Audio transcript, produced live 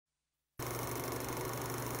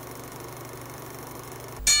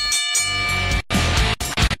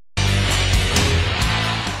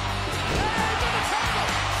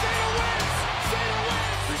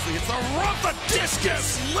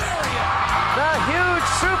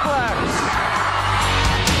suplex.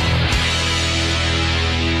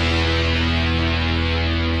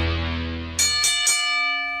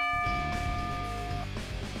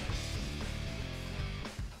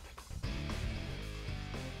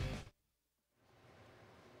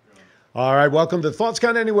 All right, welcome to Thoughts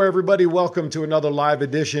Count Anywhere, everybody. Welcome to another live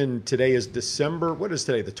edition. Today is December, what is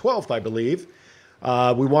today? The 12th, I believe.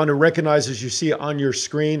 We want to recognize, as you see on your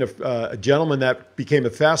screen, a gentleman that became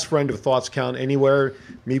a fast friend of Thoughts Count Anywhere.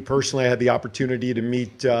 Me personally, I had the opportunity to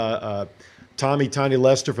meet Tommy Tiny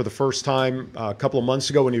Lester for the first time a couple of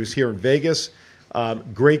months ago when he was here in Vegas.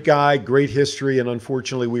 Great guy, great history, and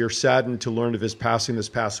unfortunately we are saddened to learn of his passing this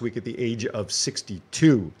past week at the age of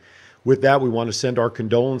 62. With that, we want to send our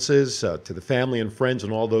condolences to the family and friends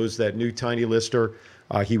and all those that knew Tiny Lister.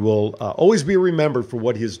 He will always be remembered for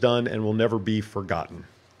what he has done and will never be forgotten.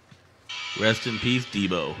 Rest in peace,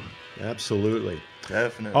 Debo. Absolutely.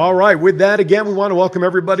 Definitely. All right, with that, again, we want to welcome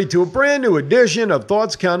everybody to a brand new edition of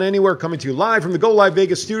Thoughts Count Anywhere, coming to you live from the Go Live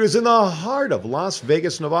Vegas studios in the heart of Las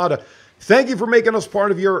Vegas, Nevada. Thank you for making us part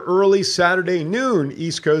of your early Saturday noon,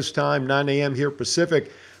 East Coast time, 9 a.m. here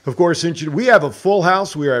Pacific. Of course, we have a full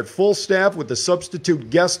house. We are at full staff with the substitute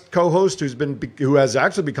guest co-host who has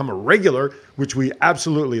actually become a regular, which we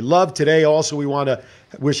absolutely love. Today, also, we want to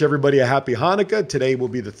wish everybody a happy Hanukkah. Today will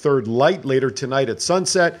be the third light later tonight at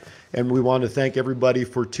sunset, and we want to thank everybody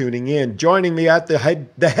for tuning in. Joining me at the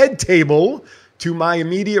head table, to my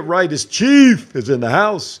immediate right is Chief, is in the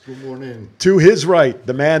house. Good morning. To his right,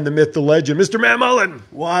 the man, the myth, the legend, Mr. Matt Mullen.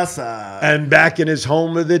 What's up? And back in his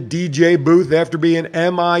home of the DJ booth after being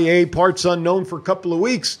MIA, parts unknown for a couple of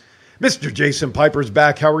weeks, Mr. Jason Piper's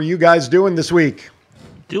back. How are you guys doing this week?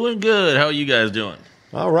 Doing good. How are you guys doing?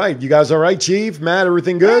 All right. You guys all right, Chief? Matt,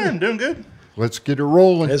 everything good? Yeah, I'm doing good. Let's get it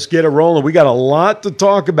rolling. Let's get it rolling. We got a lot to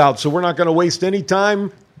talk about, so we're not going to waste any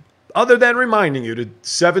time other than reminding you to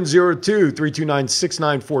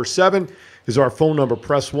 702-329-6947 is our phone number.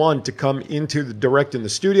 Press 1 to come into the direct in the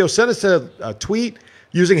studio. Send us a tweet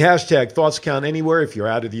using hashtag ThoughtsCountAnywhere if you're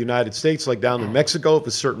out of the United States, like down in Mexico. If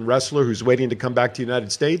a certain wrestler who's waiting to come back to the United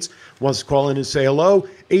States wants to call in and say hello,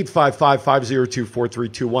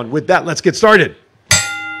 855-502-4321. With that, let's get started.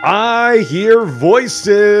 I hear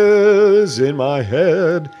voices in my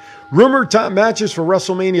head. Rumored top matches for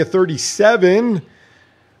WrestleMania 37.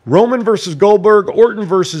 Roman versus Goldberg, Orton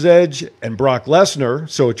versus Edge, and Brock Lesnar.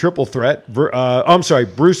 So a triple threat. Brock Lesnar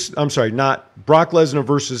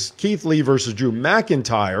versus Keith Lee versus Drew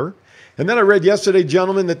McIntyre. And then I read yesterday,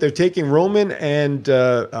 gentlemen, that they're taking Roman and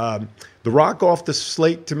The Rock off the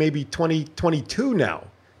slate to maybe 2022 now,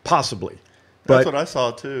 possibly. That's what I saw,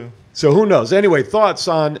 too. So who knows? Anyway, thoughts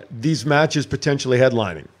on these matches potentially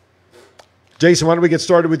headlining? Jason, why don't we get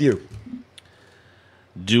started with you?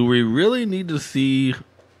 Do we really need to see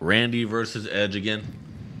Randy versus Edge again?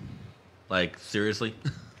 Like, seriously?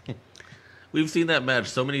 We've seen that match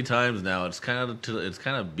so many times now. It's kind of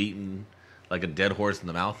beaten like a dead horse in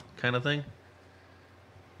the mouth kind of thing.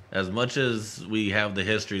 As much as we have the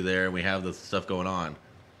history there and we have the stuff going on,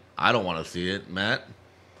 I don't want to see it. Matt?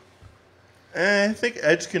 I think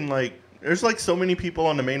Edge can, there's so many people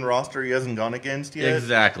on the main roster he hasn't gone against yet.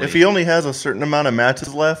 Exactly. If he only has a certain amount of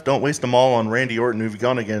matches left, don't waste them all on Randy Orton, who you've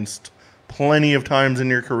gone against plenty of times in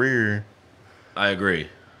your career. I agree.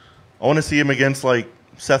 I want to see him against,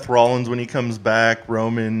 Seth Rollins when he comes back,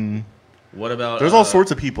 Roman. What about... There's all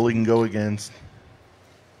sorts of people he can go against.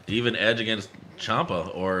 Even Edge against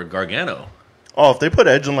Ciampa or Gargano. Oh, if they put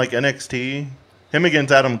Edge in, NXT, him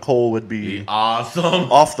against Adam Cole would be awesome.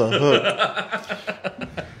 Off the hook.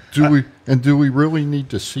 Do we really need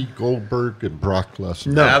to see Goldberg and Brock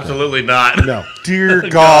Lesnar? No. Absolutely not. No. Dear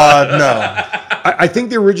God, no. I think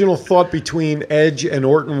the original thought between Edge and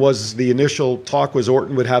Orton was the initial talk was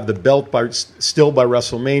Orton would have the belt still by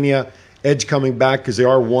WrestleMania. Edge coming back because they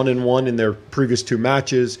are 1-1 in their previous two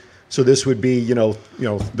matches. So this would be,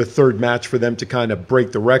 the third match for them to kind of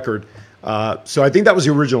break the record. So I think that was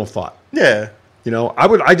the original thought. Yeah.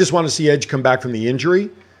 I just want to see Edge come back from the injury.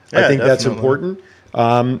 Yeah, I think that's important.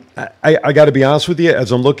 I got to be honest with you,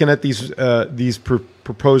 as I'm looking at these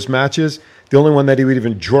proposed matches, the only one that he would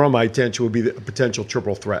even draw my attention would be the potential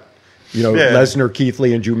triple threat. Lesnar, Keith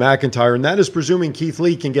Lee, and Drew McIntyre. And that is presuming Keith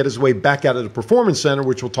Lee can get his way back out of the Performance Center,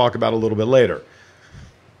 which we'll talk about a little bit later.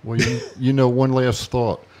 Well, one last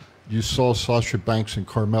thought. You saw Sasha Banks and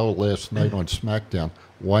Carmella last night on SmackDown.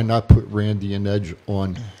 Why not put Randy and Edge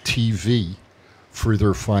on TV for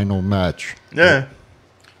their final match? Yeah.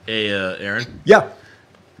 Hey, Aaron. Yeah.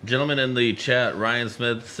 Gentleman in the chat, Ryan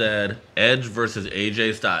Smith said Edge versus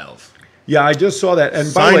AJ Styles. Yeah, I just saw that.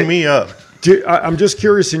 And by the way, Sign me up. I'm just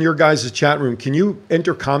curious in your guys' chat room, can you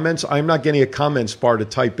enter comments? I'm not getting a comments bar to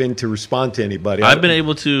type in to respond to anybody. I've been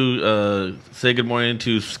able to say good morning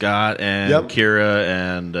to Scott and Yep. Kira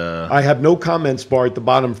and I have no comments bar at the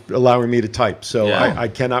bottom allowing me to type, so Yeah. I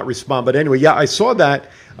cannot respond. But anyway, yeah, I saw that.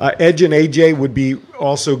 Edge and AJ would be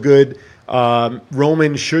also good.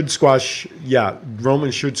 Roman should squash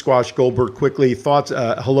Goldberg quickly. Thoughts?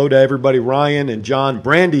 Hello to everybody. Ryan and John.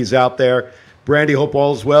 Brandy's out there. Brandy, hope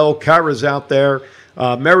all is well. Kara's out there.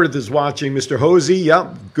 Meredith is watching. Mr. Hosey,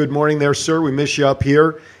 yep. Good morning there, sir. We miss you up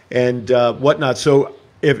here and whatnot. So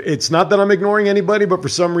if it's not that I'm ignoring anybody, but for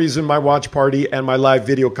some reason my watch party and my live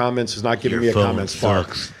video comments is not giving me a comments bar.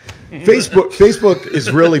 Facebook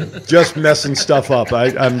is really just messing stuff up.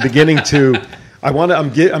 I'm beginning to.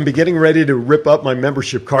 I'm getting ready to rip up my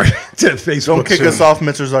membership card to Facebook. Don't kick soon. us off,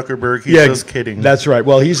 Mr. Zuckerberg. He's just kidding. That's right.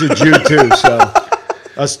 Well, he's a Jew too, so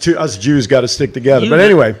us Jews got to stick together. But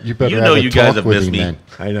anyway, You better You know have a you guys talk have with missed him, me. man.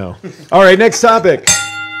 I know. All right, next topic.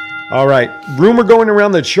 All right, rumor going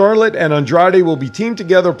around that Charlotte and Andrade will be teamed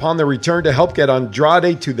together upon their return to help get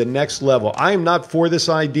Andrade to the next level. I am not for this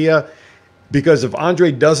idea because if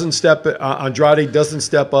Andrade doesn't step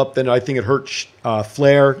up, then I think it hurts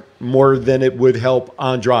Flair more than it would help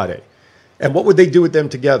Andrade. And what would they do with them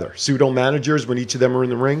together? Pseudo managers when each of them are in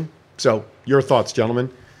the ring? So, your thoughts,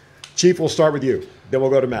 gentlemen. Chief, we'll start with you. Then we'll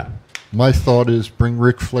go to Matt. My thought is bring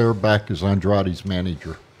Ric Flair back as Andrade's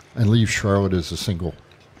manager and leave Charlotte as a single.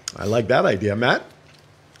 I like that idea. Matt?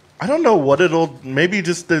 I don't know what it'll. Maybe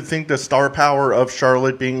just to think the star power of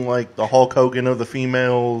Charlotte being like the Hulk Hogan of the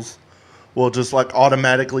females will just like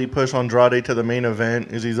automatically push Andrade to the main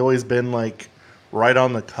event. As he's always been like right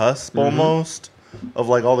on the cusp almost of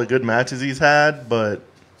like all the good matches he's had. But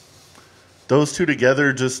those two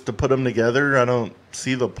together, just to put them together, I don't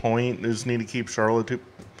see the point. They just need to keep Charlotte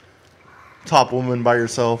top woman by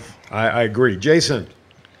herself. I agree. Jason?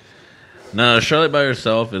 No, Charlotte by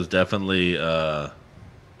herself is definitely ho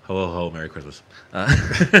ho ho, Merry Christmas.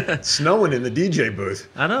 It's snowing in the DJ booth.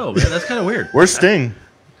 I know, man, that's kind of weird, Where's Sting?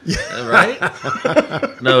 right?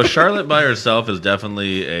 No, Charlotte by herself is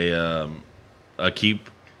definitely a keep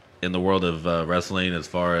in the world of wrestling. As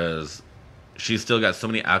far as she's still got so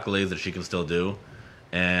many accolades that she can still do,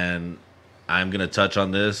 and I'm gonna touch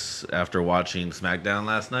on this after watching SmackDown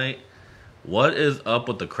last night. What is up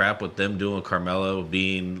with the crap with them doing Carmella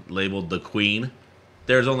being labeled the Queen?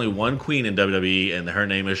 There's only one Queen in WWE, and her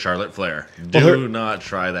name is Charlotte Flair. Do not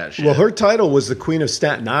try that shit. Well, her title was the Queen of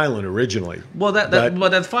Staten Island originally. Well, but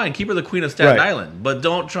that's fine. Keep her the Queen of Staten Island, but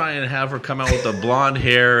don't try and have her come out with the blonde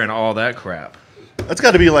hair and all that crap. That's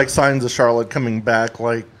got to be like signs of Charlotte coming back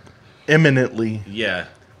like imminently. Yeah.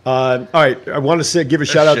 All right, I want to give a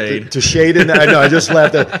shout out Shade. to Shade. I know, I just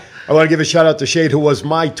laughed at. I want to give a shout out to Shade, who was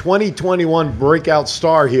my 2021 breakout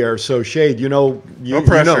star here. So Shade, No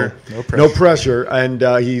pressure. No pressure, and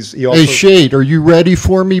he also. Hey, Shade, are you ready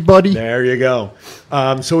for me, buddy? There you go.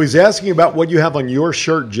 So he's asking about what you have on your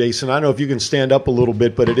shirt, Jason. I don't know if you can stand up a little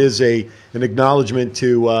bit, but it is an acknowledgement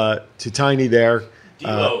to Tiny there.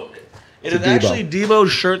 Debo. It to is actually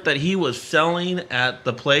Debo's shirt that he was selling at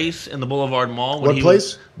the place in the Boulevard Mall. What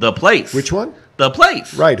place? The place. Which one? The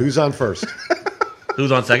place. Right. Who's on first?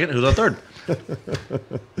 Who's on second? Who's on third?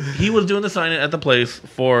 He was doing the signing at the place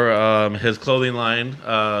for his clothing line,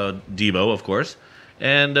 Debo, of course.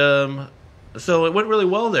 And so it went really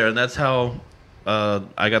well there, and that's how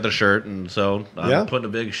I got the shirt. And so I'm putting a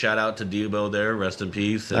big shout out to Debo there. Rest in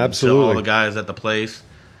peace. And Absolutely. to all the guys at the place.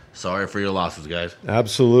 Sorry for your losses, guys.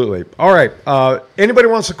 Absolutely. All right. Anybody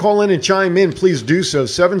wants to call in and chime in, please do so.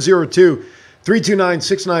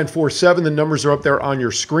 702-329-6947. The numbers are up there on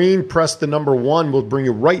your screen. Press the number 1. We'll bring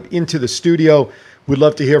you right into the studio. We'd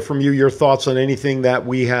love to hear from you, your thoughts on anything that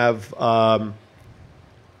we have,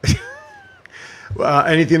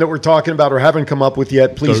 anything that we're talking about or haven't come up with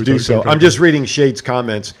yet. Please do so. I'm just reading Shade's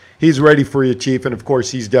comments. He's ready for you, Chief, and of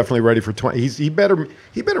course, he's definitely ready for 20. He better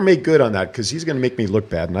make good on that because he's going to make me look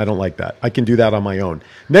bad, and I don't like that. I can do that on my own.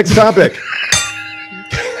 Next topic.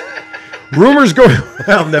 Rumors going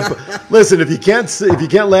around that. Listen, if you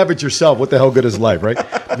can't laugh at yourself, what the hell good is life, right?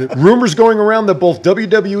 Rumors going around that both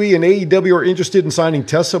WWE and AEW are interested in signing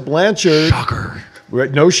Tessa Blanchard. Shocker.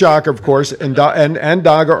 No shocker, of course, and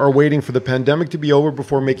Daga are waiting for the pandemic to be over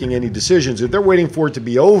before making any decisions. If they're waiting for it to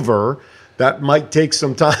be over, that might take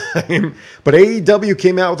some time. But AEW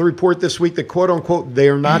came out with a report this week that, quote unquote, they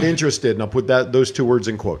are not interested. And I'll put those two words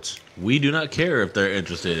in quotes. We do not care if they're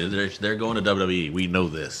interested. They're going to WWE. We know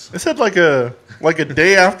this. It said like a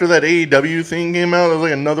day after that AEW thing came out, there was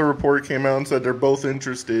like another report came out and said they're both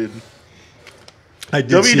interested. I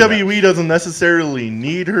did see that. WWE doesn't necessarily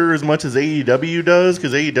need her as much as AEW does,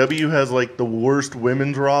 because AEW has like the worst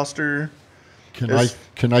women's roster. Can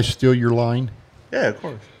I steal your line? Yeah, of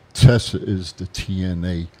course. Tessa is the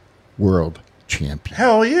TNA World Champion.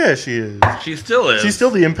 Hell yeah, she is. She still is. She's still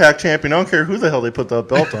the Impact Champion. I don't care who the hell they put the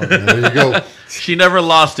belt on. There you go. She never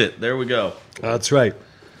lost it. There we go. That's right.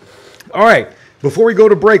 All right. Before we go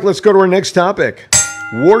to break, let's go to our next topic.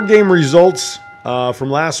 War game results from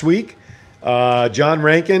last week. John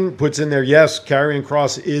Rankin puts in there, yes, Karrion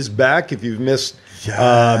Kross is back. If you've missed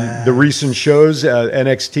the recent shows,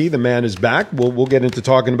 NXT, the man is back. We'll get into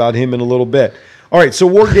talking about him in a little bit. All right, so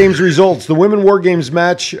War Games results. The Women War Games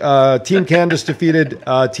match, Team Candice defeated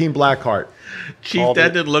Team Blackheart. That Chief,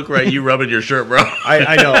 that didn't look right. You rubbing your shirt, bro.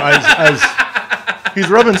 I know. He's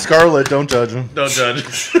rubbing Scarlett. Don't judge him. Don't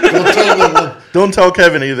judge. Don't tell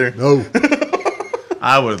Kevin either. No.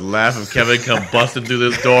 I would laugh if Kevin come busting through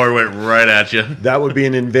this door and went right at you. That would be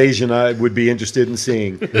an invasion I would be interested in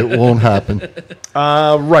seeing. It won't happen.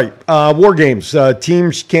 Right. War Games.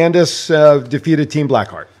 Team Candice defeated Team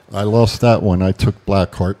Blackheart. I lost that one. I took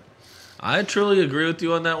Blackheart. I truly agree with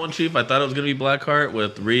you on that one, Chief. I thought it was going to be Blackheart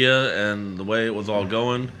with Rhea and the way it was all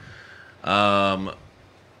going.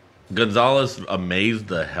 Gonzalez amazed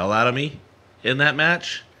the hell out of me in that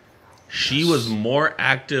match. She was more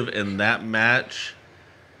active in that match.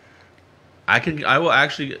 I will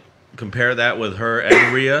actually compare that with her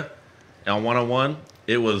and Rhea on one-on-one.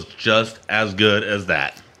 It was just as good as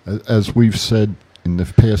that. As we've said in the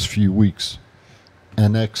past few weeks,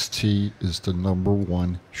 NXT is the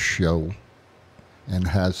 #1 show and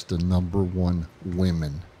has the #1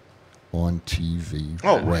 women on TV.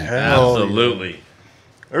 Oh, right hell. Absolutely.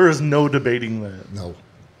 There is no debating that. now.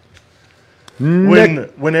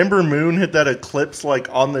 When Ember Moon hit that eclipse like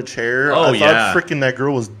on the chair, Oh, I yeah. thought freaking that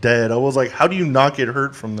girl was dead. I was like, how do you not get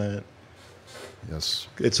hurt from that? Yes.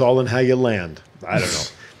 It's all in how you land. I don't know.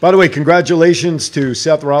 By the way, congratulations to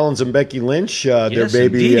Seth Rollins and Becky Lynch. Their Yes,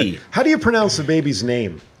 baby. indeed. How do you pronounce the baby's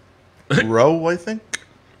name? Row, I think.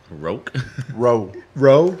 Roke. Row.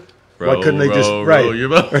 Row? Why couldn't they just row your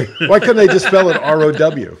boat. right? Why couldn't they just spell it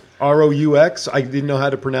ROW? ROUX? I didn't know how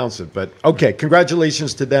to pronounce it, but okay.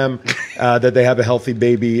 Congratulations to them that they have a healthy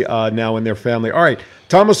baby now in their family. All right,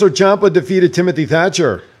 Tommaso Ciampa defeated Timothy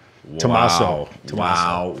Thatcher. Tommaso.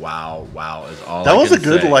 Wow. Is all That I was a can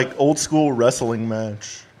good say. like old school wrestling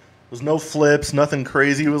match. There was no flips, nothing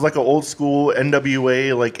crazy. It was like an old school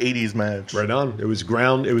NWA like 80s match. Right on. It was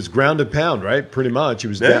ground and pound, right? Pretty much. It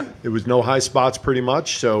was Yeah. it was no high spots, pretty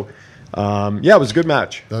much. So, yeah, it was a good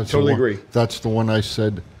match. That's Totally the one, agree. That's the one I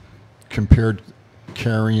said compared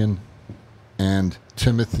Karrion and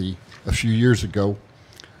Timothy a few years ago,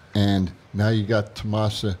 and now you got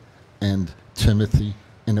Tomasa and Timothy,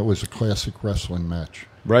 and it was a classic wrestling match.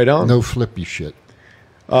 Right on. No flippy shit.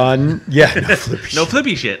 Yeah, no flippy No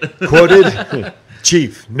flippy shit. Quoted,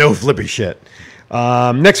 Chief, no flippy shit.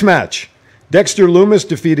 Next match. Dexter Loomis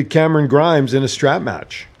defeated Cameron Grimes in a strap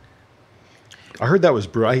match. I heard that was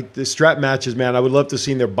bright. The strap matches, man, I would love to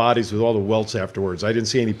see their bodies with all the welts afterwards. I didn't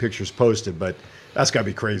see any pictures posted, but that's got to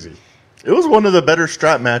be crazy. It was one of the better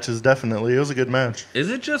strap matches, definitely. It was a good match. Is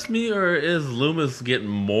it just me, or is Loomis getting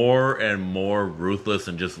more and more ruthless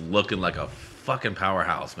and just looking like a fucking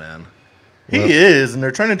powerhouse, man? He is, and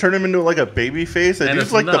they're trying to turn him into like a baby face. And And he's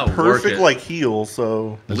it's like the not perfect working. like heel,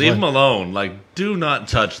 so Leave him alone. Like, do not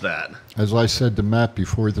touch that. As I said to Matt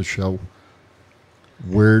before the show,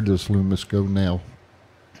 where does Loomis go now?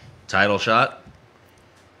 Title shot.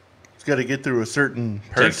 he's got to get through a certain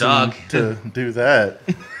person TikTok. to do that.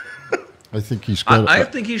 I think he's got. I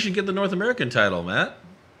think he should get the North American title, Matt.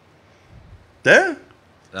 Yeah.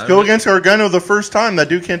 I Go mean, against Gargano the first time. That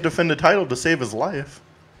dude can't defend a title to save his life.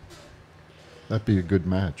 that'd be a good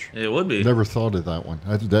match. It would be. Never thought of that one.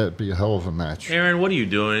 That'd be a hell of a match. Aaron, what are you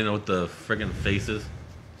doing with the friggin' faces?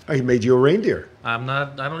 Oh, he made you a reindeer. I'm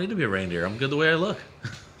not. I don't need to be a reindeer. I'm good the way I look.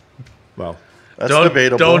 Well, That's Don't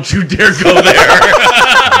debatable. Don't you dare go there.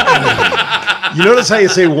 you notice how you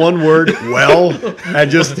say one word, well,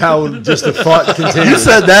 and just how just the thought continues. You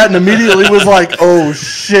said that and immediately was like, "Oh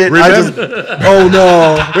shit!" Oh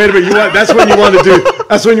no! Wait a minute. That's when you want to do.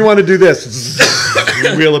 That's when you want to do this.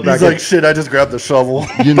 Reel it back. He's in. like, "Shit!" I just grabbed the shovel.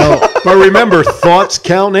 You know, But remember, thoughts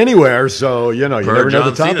count anywhere. So you know you Per never know John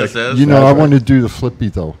the Cena topic. says. you know, I want to do the flippy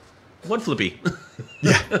though. What flippy?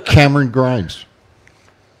 Cameron Grimes,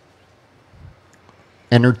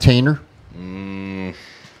 entertainer.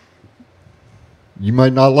 You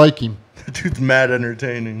might not like him. Dude's mad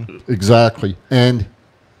entertaining. Exactly. And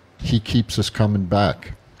he keeps us coming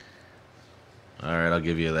back. All right, I'll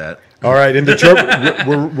give you that. All right, in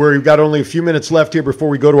the we've got only a few minutes left here before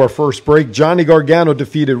we go to our first break. Johnny Gargano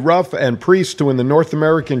defeated Ruff and Priest to win the North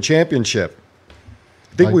American Championship.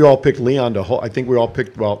 I think we all picked Leon to hold. I think we all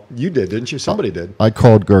picked. Well, you did, didn't you? Somebody did. I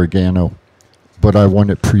called Gargano, but I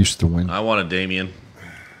wanted Priest to win. I wanted Damien.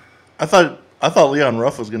 I thought Leon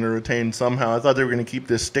Ruff was going to retain somehow. I thought they were going to keep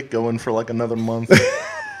this stick going for like another month.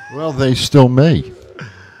 Well, they still may.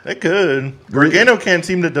 They could. Gargano can't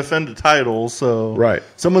seem to defend a title, so Right.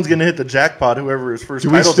 someone's going to hit the jackpot. Whoever his first Do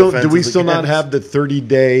we title still defense is not against. have the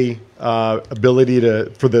 30-day ability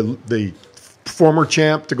for the former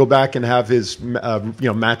champ to go back and have his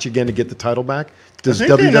match again to get the title back? Does I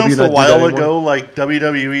think they announced not a do while that anymore? ago, like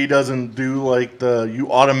WWE doesn't do like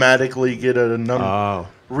you automatically get a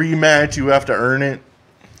rematch. You have to earn it.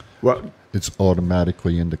 Well, It's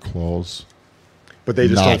automatically in the clause. but they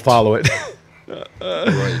just Not. don't follow it.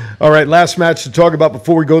 Right. All right, last match to talk about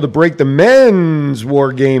before we go to break. The men's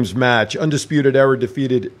War Games match. Undisputed Era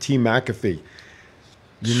defeated Team McAfee.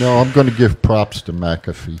 You know, I'm going to give props to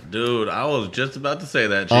McAfee. Dude, I was just about to say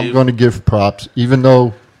that, Chief. I'm going to give props, even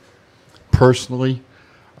though personally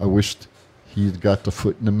I wished he'd got the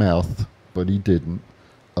foot in the mouth, but he didn't.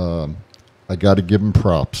 I got to give him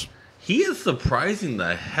props. He is surprising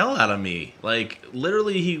the hell out of me. Like,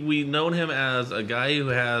 literally, we known him as a guy who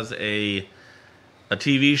has a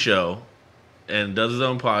TV show and does his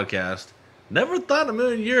own podcast. Never thought in a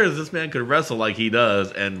million years this man could wrestle like he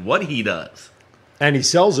does and what he does. And he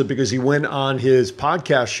sells it because he went on his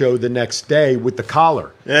podcast show the next day with the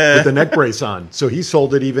collar, Yeah. with the neck brace on. So he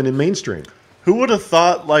sold it even in mainstream. Who would have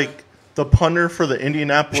thought like the punter for the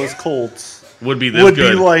Indianapolis Colts Would be this would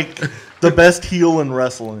good. be like the best heel in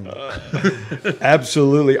wrestling?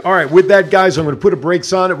 Absolutely. All right, with that, guys, I'm going to put a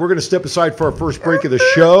brakes on it. We're going to step aside for our first break of the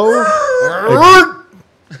show.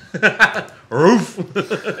 Roof.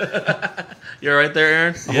 You're right there,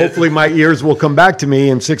 Aaron? Hopefully my ears will come back to me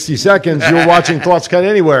in 60 seconds. You're watching Thoughts Count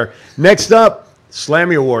Anywhere. Next up,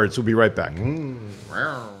 Slammy Awards. We'll be right back.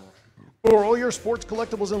 For all your sports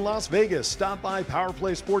collectibles in Las Vegas, stop by Power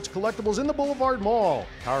Play Sports Collectibles in the Boulevard Mall.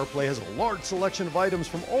 Power Play has a large selection of items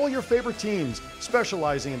from all your favorite teams,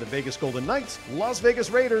 specializing in the Vegas Golden Knights, Las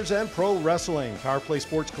Vegas Raiders, and pro wrestling. Power Play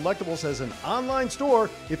Sports Collectibles has an online store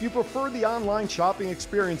if you prefer the online shopping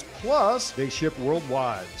experience, plus they ship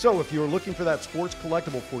worldwide. So if you're looking for that sports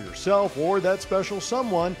collectible for yourself or that special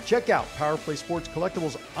someone, check out Power Play Sports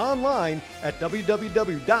Collectibles online at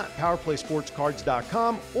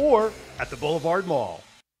www.powerplaysportscards.com or at the Boulevard Mall.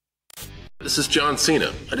 This is John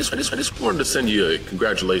Cena. I just wanted to send you a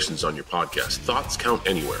congratulations on your podcast, Thoughts Count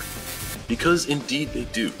Anywhere. Because indeed they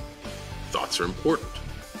do. Thoughts are important.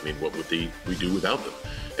 I mean, what would we do without them?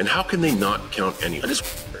 And how can they not count anywhere?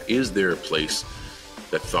 Is there a place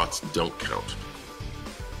that thoughts don't count?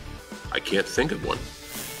 I can't think of one.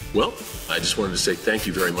 Well, I just wanted to say thank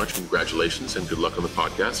you very much, congratulations, and good luck on the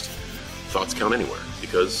podcast. Thoughts count anywhere,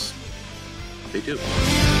 because they do.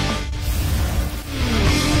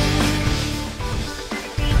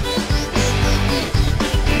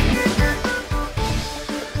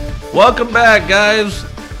 Welcome back, guys.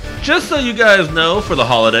 Just so you guys know, for the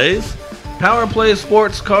holidays, Power Play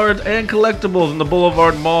Sports Cards and Collectibles in the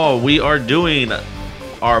Boulevard Mall, we are doing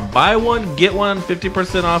our buy one, get one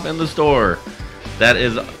 50% off in the store. That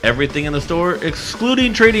is everything in the store,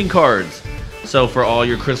 excluding trading cards. So for all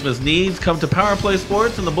your Christmas needs, come to Power Play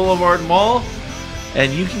Sports in the Boulevard Mall,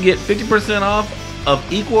 and you can get 50% off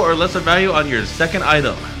of equal or lesser value on your second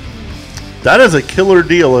item. That is a killer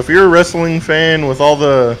deal. If you're a wrestling fan with all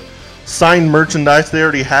the signed merchandise they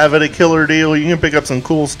already have at a killer deal, you can pick up some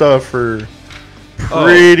cool stuff for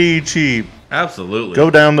pretty cheap. Absolutely. Go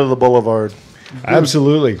down to the Boulevard.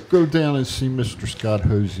 Absolutely. Go down and see Mr. Scott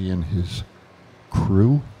Hosey and his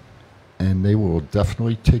crew, and they will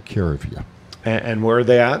definitely take care of you. And where are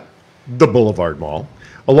they at? The Boulevard Mall.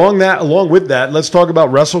 Along with that, let's talk about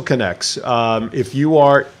WrestleConnects. If you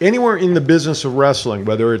are anywhere in the business of wrestling,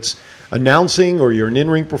 whether it's announcing or you're an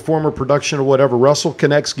in-ring performer, production, or whatever,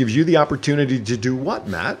 WrestleConnects gives you the opportunity to do what,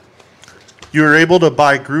 Matt? You're able to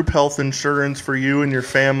buy group health insurance for you and your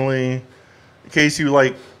family in case you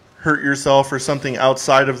hurt yourself or something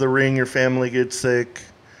outside of the ring, your family gets sick.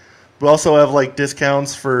 We also have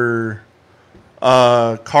discounts for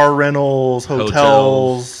car rentals,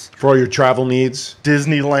 hotels, For all your travel needs.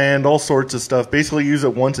 Disneyland, all sorts of stuff. Basically, use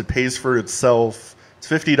it once, it pays for itself. It's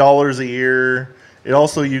 $50 a year. It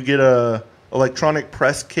also, you get a electronic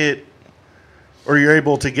press kit, or you're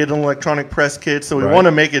able to get an electronic press kit. So we want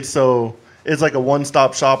to make it so it's like a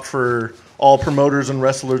one-stop shop for all promoters and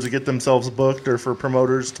wrestlers to get themselves booked, or for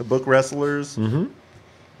promoters to book wrestlers. Mm-hmm.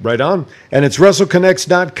 Right on. And it's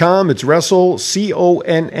WrestleConnex.com. It's Wrestle,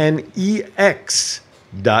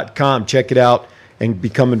 CONNEX.com. Check it out and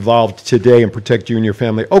become involved today and protect you and your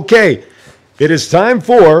family. Okay, it is time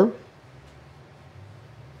for...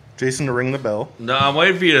 Jason to ring the bell. No, I'm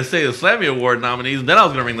waiting for you to say the Slammy Award nominees, and then I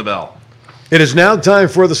was going to ring the bell. It is now time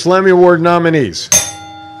for the Slammy Award nominees.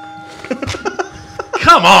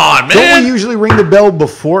 Come on, man. Don't we usually ring the bell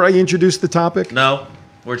before I introduce the topic? No,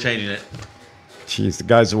 we're changing it. Jeez, the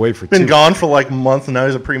guy's away for Been gone for like a month, and now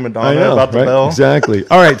he's a prima donna about the right? bell. Exactly.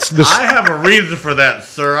 All right. So I have a reason for that,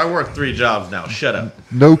 sir. I work 3 jobs now. Shut up.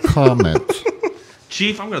 No comment.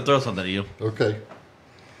 Chief, I'm going to throw something at you. Okay.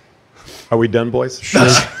 Are we done, boys?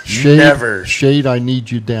 Shade, Never. Shade, I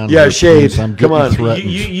need you down. Yeah, there, Shade, please. I'm come getting on.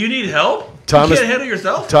 threatened. You need help? Thomas- You can't handle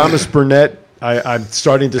yourself? Thomas Burnett. I'm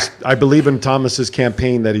starting to. I believe in Thomas's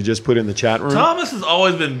campaign that he just put in the chat room. Thomas has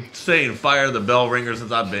always been saying fire the bell ringer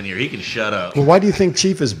since I've been here. He can shut up. Well, why do you think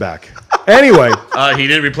Chief is back? Anyway, He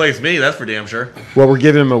didn't replace me, that's for damn sure. well, we're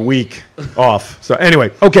giving him a week off. So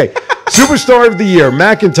anyway, okay. Superstar of the Year: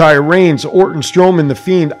 McIntyre, Reigns, Orton, Strowman, The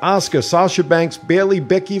Fiend, Asuka, Sasha Banks, Bayley,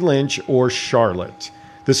 Becky Lynch, or Charlotte.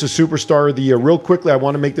 This is Superstar of the Year. Real quickly, I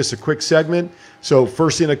want to make this a quick segment. So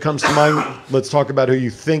first thing that comes to mind, let's talk about who you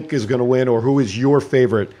think is going to win or who is your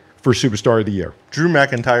favorite for Superstar of the Year. Drew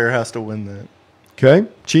McIntyre has to win that. Okay,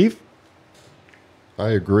 Chief? I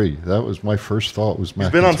agree. That was my first thought. Was McIntyre.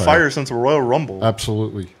 He's been on fire since the Royal Rumble.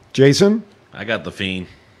 Absolutely. Jason? I got the Fiend.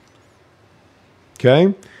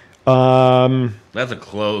 Okay. That's a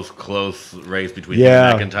close race between him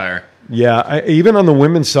Yeah. and McIntyre. Yeah, even on the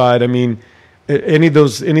women's side, I mean, any of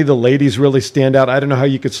the ladies really stand out. I don't know how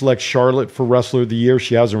you could select Charlotte for Wrestler of the Year.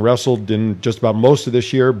 She hasn't wrestled in just about most of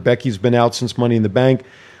this year. Becky's been out since Money in the Bank.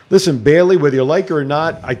 Listen, Bayley, whether you like her or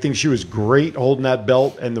not, I think she was great holding that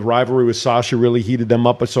belt, and the rivalry with Sasha really heated them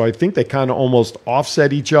up. So I think they kind of almost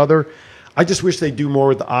offset each other. I just wish they'd do more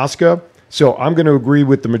with Asuka. So I'm going to agree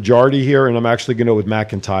with the majority here, and I'm actually going to go with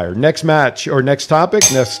McIntyre. Next match, or next topic,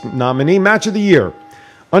 next nominee, Match of the Year.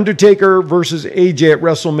 Undertaker versus AJ at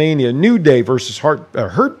WrestleMania. New Day versus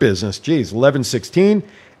Hurt Business. Geez, 11-16.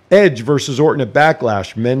 Edge versus Orton at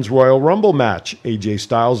Backlash. Men's Royal Rumble match. AJ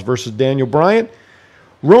Styles versus Daniel Bryan.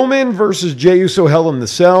 Roman versus Jey Uso, Hell in the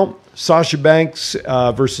Cell. Sasha Banks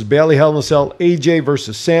versus Bayley, Hell in the Cell. AJ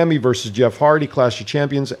versus Sammy versus Jeff Hardy, Clash of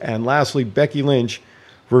Champions. And lastly, Becky Lynch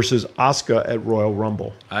versus Asuka at Royal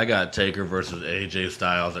Rumble. I got Taker versus AJ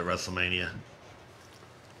Styles at WrestleMania.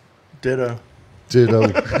 Ditto.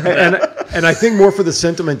 And I think more for the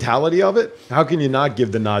sentimentality of it. How can you not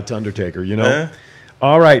give the nod to Undertaker, you know? Eh?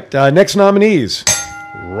 All right, next nominees.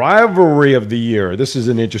 Rivalry of the Year. This is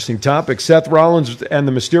an interesting topic. Seth Rollins and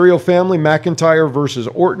the Mysterio family. McIntyre versus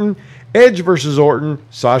Orton. Edge versus Orton.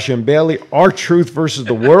 Sasha and Bayley. R-Truth versus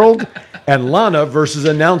the World. And Lana versus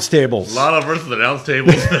Announce Tables. Lana versus announce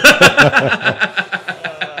tables.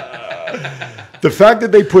 The fact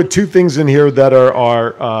that they put two things in here that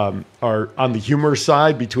are on the humor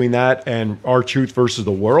side between that and R-Truth versus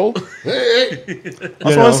the World. I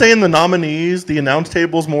just want to say in the nominees, the announce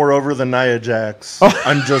table's more over than Nia Jax.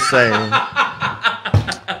 I'm just saying.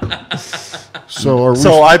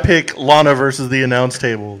 So I pick Lana versus the announce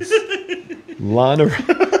tables. Lana.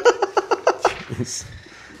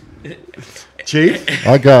 Chief,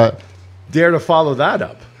 I got dare to follow that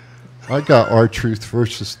up. R-Truth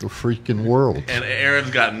versus the freaking world. And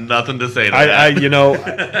Aaron's got nothing to say to I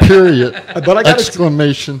that. Period. But I got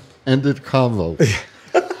Exclamation. Ended convo.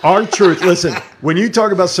 R-Truth. Listen, when you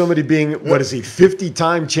talk about somebody being, what is he,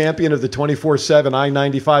 50-time champion of the 24/7,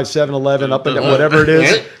 I-95, 7-Eleven, up and down, whatever it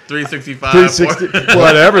is. 365. 360,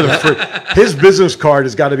 whatever. His business card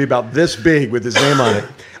has got to be about this big with his name on it.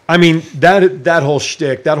 I mean, that whole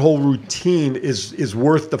shtick, that whole routine is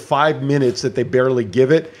worth the 5 minutes that they barely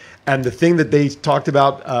give it. And the thing that they talked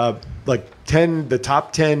about, the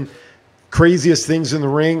top 10 craziest things in the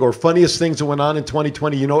ring or funniest things that went on in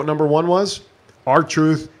 2020, you know what number one was?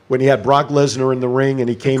 R-Truth, when he had Brock Lesnar in the ring and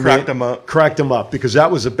he came Cracked him up because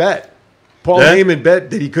that was a bet. Paul Heyman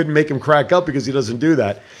bet that he couldn't make him crack up because he doesn't do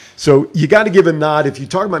that. So you got to give a nod. If you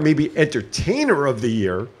talk about maybe entertainer of the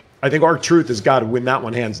year, I think R-Truth has got to win that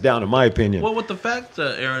one hands down, in my opinion. Well, with the fact,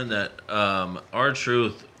 Aaron, that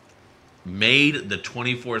R-Truth made the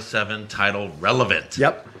 24/7 title relevant.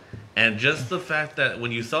 Yep. And just the fact that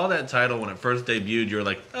when you saw that title when it first debuted, you're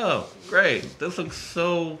like, oh, great. This looks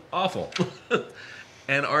so awful.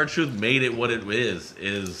 And R-Truth made it what it is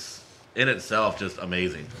in itself just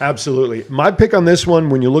amazing. Absolutely. My pick on this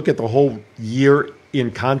one, when you look at the whole year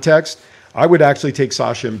in context, I would actually take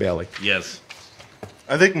Sasha and Bayley. Yes.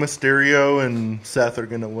 I think Mysterio and Seth are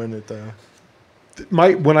going to win it, though.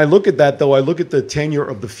 When I look at that, though, I look at the tenure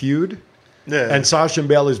of the feud. Yeah. And Sasha and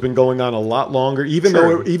Bayley's been going on a lot longer, even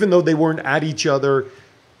though they weren't at each other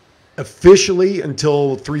officially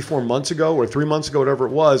until 3-4 months ago or 3 months ago, whatever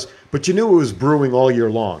it was. But you knew it was brewing all year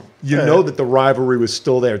long. You know that the rivalry was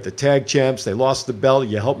still there. The tag champs, they lost the belt.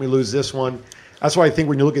 You helped me lose this one. That's why I think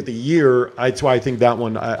when you look at the year, that's why I think that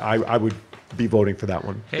one I would be voting for that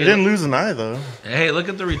one. They didn't lose an eye though. Hey, look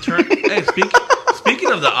at the return. Hey,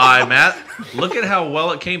 speaking of the eye, Matt, look at how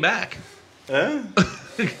well it came back.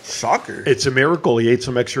 Shocker. It's a miracle. He ate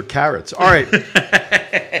some extra carrots. All right.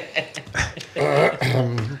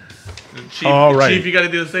 Chief, All right. Chief, you got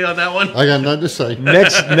anything to say on that one? I got nothing to say.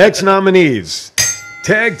 Next nominees.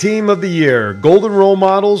 Tag Team of the Year. Golden Role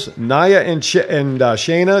Models, Nia and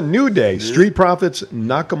Shayna. New Day, Street Profits,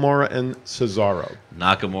 Nakamura and Cesaro.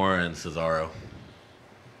 Nakamura and Cesaro.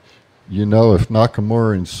 You know, if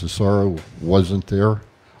Nakamura and Cesaro wasn't there,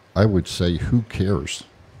 I would say, who cares?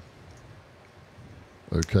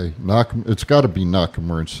 Okay, it's got to be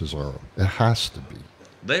Nakamura and Cesaro. It has to be.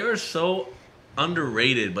 They are so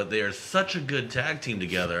underrated, but they are such a good tag team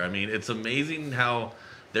together. I mean, it's amazing how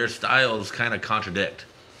their styles kind of contradict.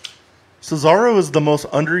 Cesaro is the most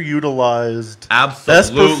underutilized, best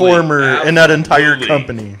Absolutely. performer in that entire Absolutely.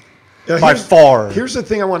 company. Now, By far. Here's the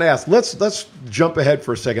thing I want to ask. Let's jump ahead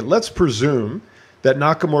for a second. Let's presume that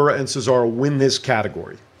Nakamura and Cesaro win this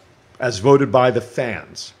category as voted by the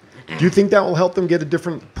fans. Do you think that will help them get a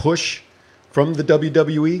different push from the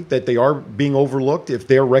WWE, that they are being overlooked if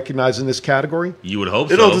they're recognized in this category? You would hope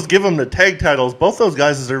It'll so. just give them the tag titles. Both those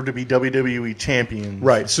guys deserve to be WWE champions.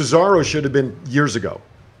 Right. Cesaro should have been years ago.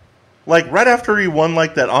 Like, right after he won,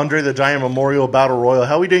 like, that Andre the Giant Memorial Battle Royal,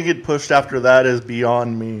 how he didn't get pushed after that is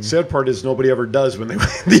beyond me. Sad part is nobody ever does when they win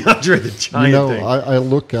the Andre the Giant You know, thing. I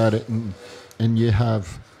look at it, and you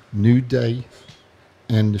have New Day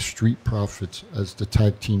and the Street Profits as the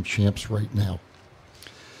tag team champs right now.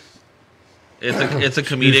 It's a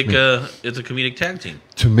comedic tag team.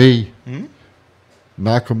 To me,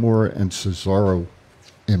 Nakamura and Cesaro,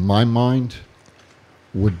 in my mind,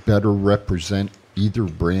 would better represent either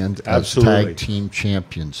brand as Absolutely. tag team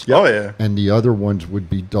champions. Oh, yeah. And the other ones would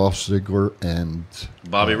be Dolph Ziggler and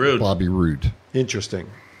Bobby Roode. Bobby Roode. Interesting.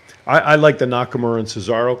 I like the Nakamura and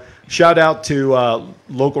Cesaro. Shout out to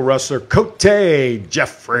local wrestler Cote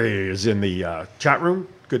Jeffrey is in the chat room.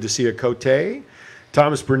 Good to see you, Cote.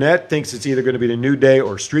 Thomas Burnett thinks it's either going to be the New Day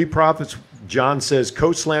or Street Profits. John says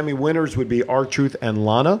Coach Slammy winners would be R-Truth and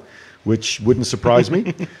Lana, which wouldn't surprise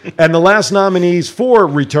me. And the last nominees for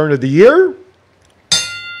Return of the Year,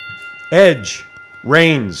 Edge,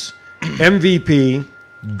 Reigns, MVP,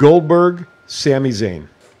 Goldberg, Sami Zayn.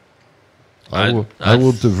 I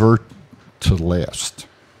will divert to last.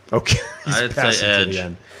 Okay. He's I'd say passing to Edge. the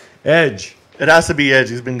end. Edge. It has to be Edge.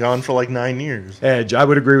 He's been gone for like 9 years. Edge. I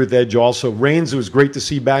would agree with Edge also. Reigns, it was great to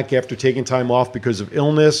see back after taking time off because of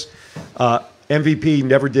illness. MVP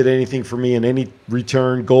never did anything for me in any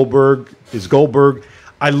return. Goldberg is Goldberg.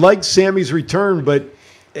 I liked Sammy's return, but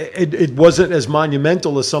it wasn't as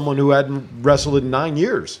monumental as someone who hadn't wrestled in 9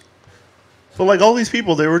 years. But like all these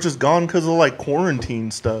people, they were just gone because of like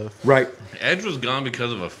quarantine stuff. Right. Edge was gone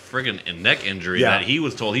because of a friggin' neck injury Yeah. that he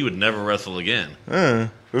was told he would never wrestle again.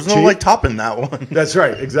 There's no Chief? like topping that one. That's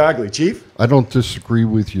right. Exactly. Chief? I don't disagree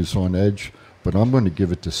with you on Edge, but I'm going to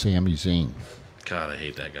give it to Sami Zayn. God, I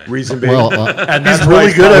hate that guy. Reason being. Well, and He's that's really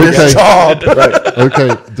right. good at Okay. his job. Right.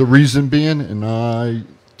 Okay, the reason being, and I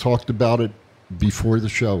talked about it before the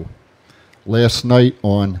show, last night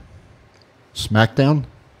on SmackDown,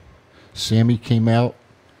 Sammy came out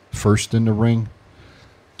first in the ring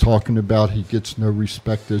talking about he gets no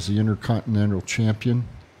respect as the Intercontinental Champion.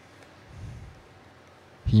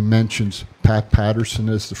 He mentions Pat Patterson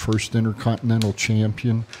as the first Intercontinental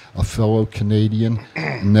Champion, a fellow Canadian.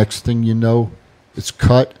 Next thing you know, it's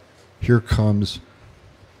cut. Here comes,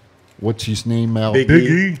 what's his name out? Big Big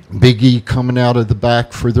E. E. Big E coming out of the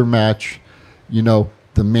back for their match. You know,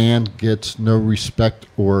 the man gets no respect,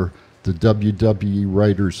 or the WWE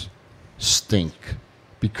writers stink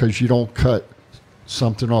because you don't cut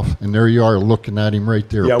something off. And there you are looking at him right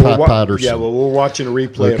there, Pat Patterson. Yeah, well, we're watching a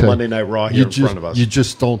replay of Monday Night Raw here in front of us. You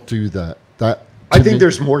just don't do that. I think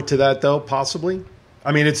there's more to that, though, possibly.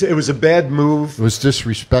 I mean, it was a bad move. It was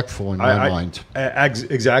disrespectful in my mind.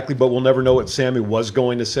 Exactly, but we'll never know what Sammy was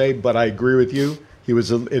going to say. But I agree with you.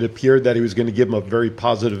 It appeared that he was going to give him a very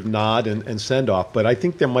positive nod and send off. But I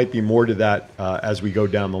think there might be more to that as we go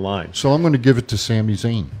down the line. So I'm going to give it to Sami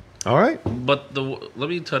Zayn. All right. But let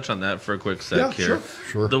me touch on that for a quick sec Yeah, here.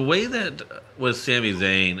 Sure. The way that was Sami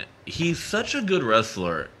Zayn, he's such a good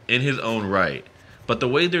wrestler in his own right. But the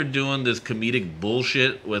way they're doing this comedic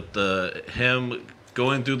bullshit with him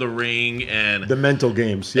going through the ring and The mental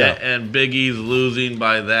games, yeah. and Big E's losing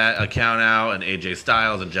by that count out, and AJ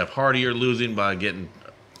Styles and Jeff Hardy are losing by getting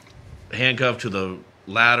handcuffed to the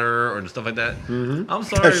ladder or stuff like that. I'm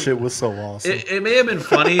sorry. That shit was so awesome. It may have been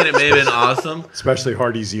funny and it may have been awesome, Especially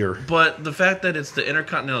Hardy's ear. but the fact that it's the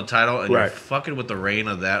Intercontinental title and you're Right. fucking with the reign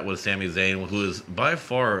of that with Sami Zayn, who is by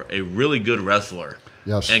far a really good wrestler,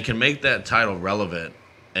 Yes. and can make that title relevant,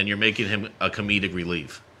 and you're making him a comedic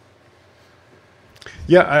relief.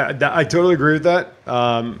 Yeah, I totally agree with that.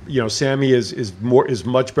 Sammy is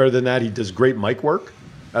much better than that. He does great mic work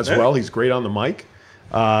as well. He's great on the mic.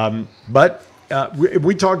 But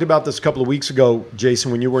we talked about this a couple of weeks ago,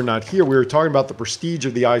 Jason, when you were not here. We were talking about the prestige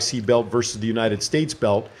of the IC belt versus the United States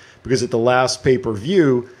belt, because at the last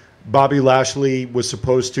pay-per-view, Bobby Lashley was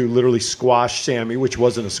supposed to literally squash Sammy, which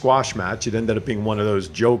wasn't a squash match. It ended up being one of those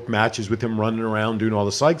joke matches with him running around doing all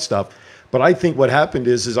the psych stuff. But I think what happened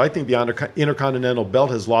is I think the Intercontinental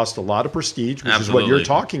belt has lost a lot of prestige, which is what you're Absolutely.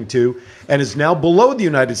 talking to, and is now below the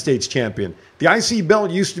United States champion. The IC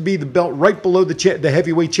belt used to be the belt right below the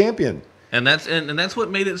heavyweight champion. And that's what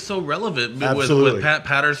made it so relevant with Absolutely. Pat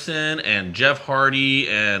Patterson and Jeff Hardy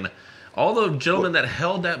and all the gentlemen that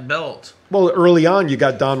held that belt. Well, early on, you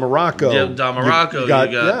got Don Morocco. Yeah, Don Morocco. You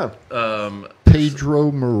got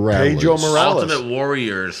Pedro Morales. Pedro Morales. Ultimate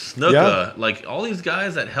Warriors, Snuka, Yeah. like all these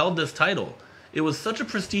guys that held this title. It was such a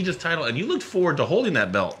prestigious title, and you looked forward to holding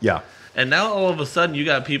that belt. Yeah. And now all of a sudden, you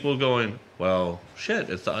got people going, "Well, shit,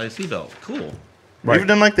 it's the IC belt. Cool." Right. Even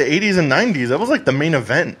in like the 80s and 90s, that was like the main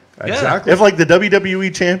event. Exactly. If like the WWE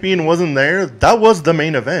champion wasn't there, that was the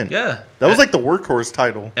main event. Yeah. That was like the workhorse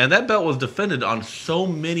title. And that belt was defended on so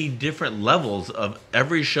many different levels of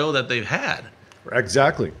every show that they've had.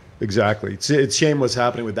 Exactly. It's a shame what's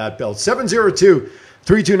happening with that belt.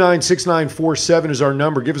 702-329-6947 is our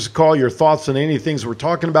number. Give us a call. Your thoughts on any things we're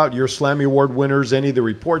talking about, your Slammy Award winners, any of the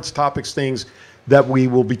reports, topics, things that we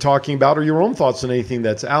will be talking about, or your own thoughts on anything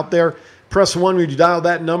that's out there. Press 1 when you dial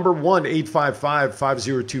that number,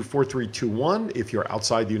 1-855-502-4321 if you're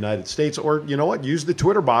outside the United States. Or, you know what, use the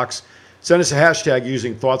Twitter box. Send us a hashtag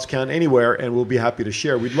using Thoughts Count Anywhere, and we'll be happy to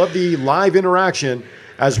share. We'd love the live interaction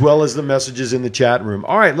as well as the messages in the chat room.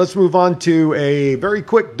 All right, let's move on to a very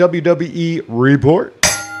quick WWE report.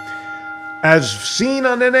 As seen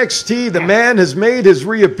on NXT, the man has made his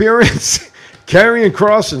reappearance. Karrion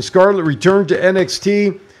Kross and Scarlett returned to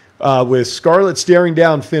NXT with Scarlett staring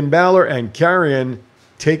down Finn Balor and Karrion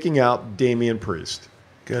taking out Damian Priest.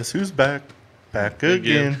 Guess who's back? Back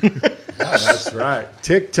again. That's right.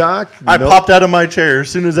 TikTok. I popped out of my chair as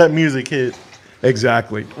soon as that music hit.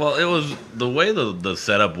 Exactly. Well, it was the way the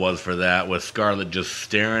setup was for that was Scarlett just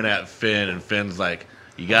staring at Finn, and Finn's like,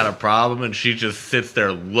 "You got a problem?" And she just sits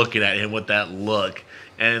there looking at him with that look.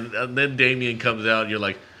 And then Damian comes out, and you're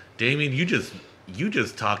like, "Damian, you just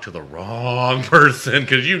talked to the wrong person,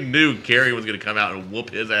 because you knew Karrion was going to come out and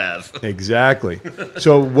whoop his ass." Exactly.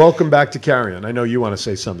 So welcome back to Karrion. I know you want to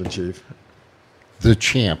say something, Chief. The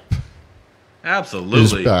champ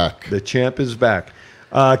Absolutely. is back. The champ is back.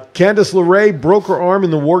 Candice LeRae broke her arm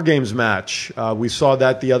in the War Games match. We saw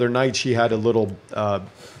that the other night. She had a little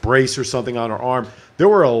brace or something on her arm. There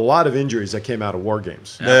were a lot of injuries that came out of War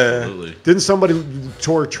Games. Absolutely. Didn't somebody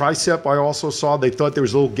tore a tricep? I also saw. They thought there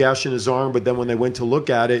was a little gash in his arm, but then when they went to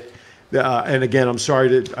look at it, and again, I'm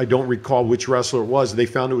sorry I don't recall which wrestler it was. They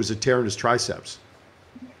found it was a tear in his triceps.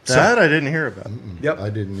 That I didn't hear about. Yep. I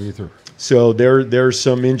didn't either. So there's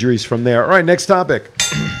some injuries from there. All right, next topic.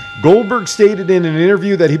 Goldberg stated in an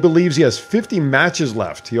interview that he believes he has 50 matches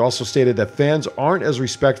left. He also stated that fans aren't as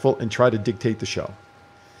respectful and try to dictate the show.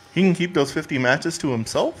 He can keep those 50 matches to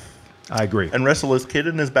himself I agree. and wrestle his kid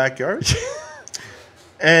in his backyard.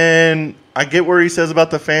 And I get where he says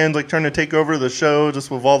about the fans like trying to take over the show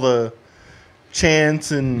just with all the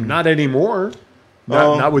chants and Not anymore.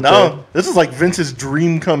 Not with this is like Vince's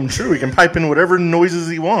dream come true. He can pipe in whatever noises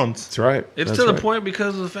he wants. That's right. It's That's to the right. point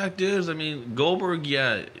because the fact is, I mean, Goldberg,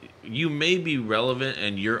 yeah, you may be relevant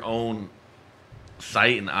in your own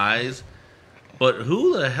sight and eyes, but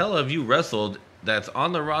who the hell have you wrestled that's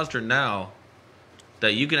on the roster now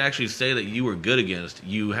that you can actually say that you were good against?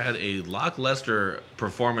 You had a Loch Lester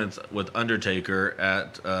performance with Undertaker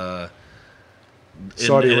at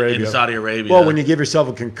Saudi Arabia. In Saudi Arabia. Well, when you give yourself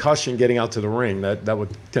a concussion getting out to the ring, that would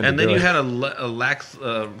tend and to then do you it. had a lax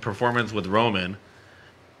performance with Roman.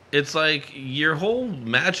 It's like your whole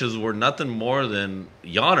matches were nothing more than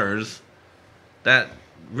yawners. That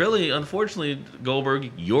really, unfortunately,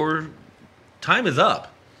 Goldberg, your time is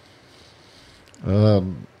up.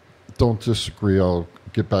 Don't disagree. I'll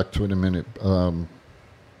get back to it in a minute.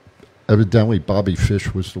 Evidently, Bobby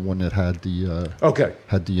Fish was the one that had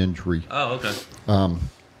the injury. Oh, okay.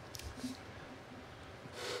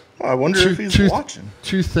 I wonder if he's watching.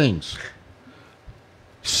 Two things.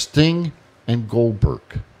 Sting and Goldberg.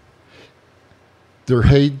 Their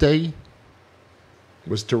heyday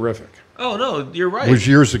Was terrific. Oh no, you're right. was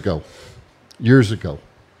years ago. Years ago.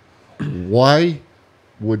 Why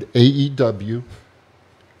would AEW,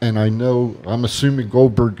 and I'm assuming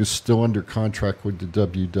Goldberg is still under contract with the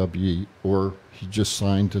WWE, or he just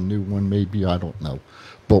signed a new one, maybe, I don't know.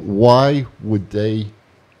 But why would they,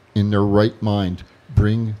 in their right mind,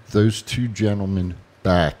 bring those two gentlemen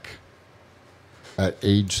back at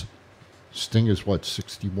age, Sting is what,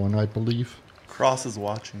 61, I believe? Cross is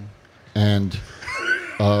watching. And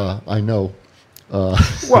I know.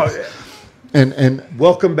 Well, And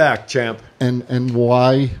welcome back, champ. and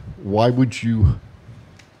why would you?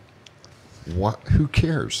 Who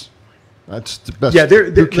cares? That's the best. Yeah,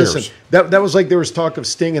 who cares? listen, that was like there was talk of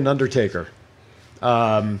Sting and Undertaker.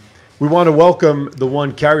 We want to welcome the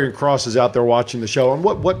one Karrion Kross is out there watching the show. On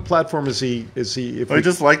what platform is he? I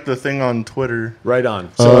just like the thing on Twitter. Right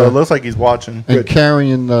on. So it looks like he's watching. And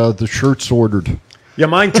carrying the shirts ordered. Yeah,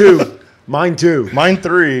 mine too. Mine too. Mine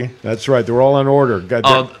 3. That's right. They're all on order.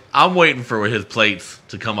 Goddamn. I'm waiting for his plates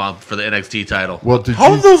to come up for the NXT title. Well,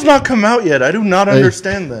 How have those not come out yet? I do not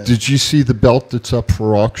understand that. Did you see the belt that's up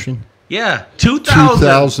for auction? Yeah,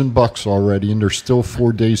 2,000. $2,000 already, and there's still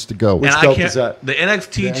 4 days to go. Which And belt I can't, is that? The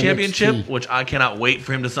NXT The Championship, NXT. which I cannot wait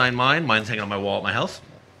for him to sign mine. Mine's hanging on my wall at my house.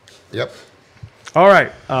 Yep. All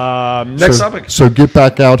right. Next topic. So get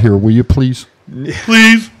back out here, will you please?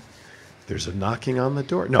 Please. There's a knocking on the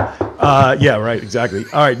door. No. Yeah, right. Exactly.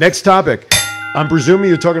 All right. Next topic. I'm presuming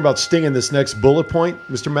you're talking about Sting in this next bullet point,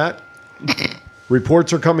 Mr. Matt.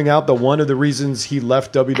 Reports are coming out that one of the reasons he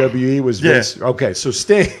left WWE was Vince. Yeah. Okay, so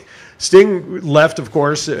Sting left, of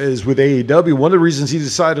course, is with AEW. One of the reasons he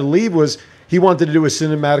decided to leave was he wanted to do a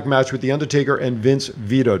cinematic match with The Undertaker, and Vince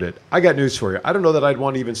vetoed it. I got news for you. I don't know that I'd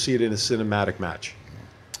want to even see it in a cinematic match.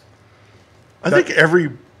 I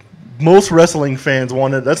think most wrestling fans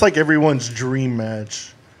wanted. That's like everyone's dream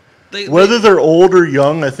match. Whether they're old or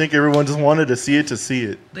young, I think everyone just wanted to see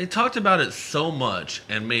it. They talked about it so much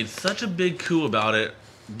and made such a big coup about it.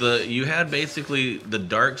 You had basically the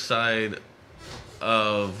dark side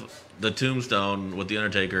of the Tombstone with The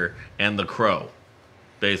Undertaker and the Crow,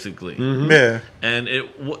 basically. Mm-hmm. Yeah.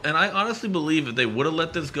 And I honestly believe if they would have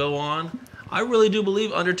let this go on, I really do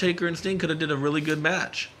believe Undertaker and Sting could have did a really good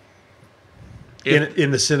match.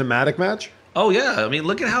 In the cinematic match? Oh yeah, I mean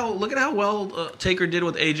look at how well Taker did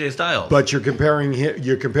with AJ Styles. But you're comparing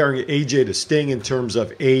AJ to Sting in terms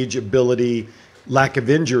of age, ability, lack of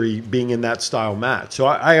injury being in that style match. So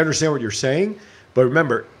I understand what you're saying, but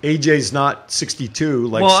remember, AJ's not 62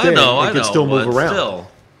 like Sting. I can still move but around. Still.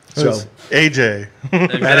 So AJ.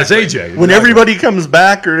 that is AJ. When everybody comes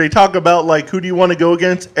back or they talk about like who do you want to go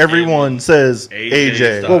against, everyone says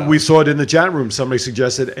AJ. Well, we saw it in the chat room. Somebody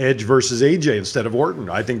suggested Edge versus AJ instead of Orton.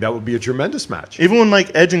 I think that would be a tremendous match. Even when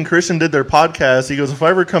like Edge and Christian did their podcast, he goes, "If I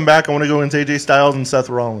ever come back, I want to go against AJ Styles and Seth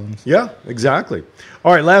Rollins." Yeah, exactly.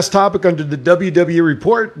 All right, last topic under the WWE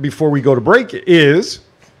report before we go to break is.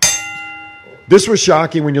 This was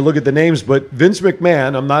shocking when you look at the names, but Vince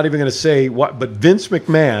McMahon, I'm not even going to say what, but Vince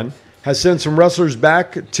McMahon has sent some wrestlers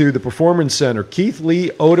back to the Performance Center. Keith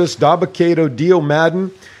Lee, Otis, Dabba-Kato, Dio Madden,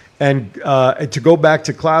 and to go back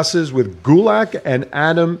to classes with Gulak and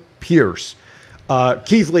Adam Pearce.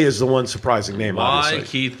 Keith Lee is the one surprising name, obviously. Why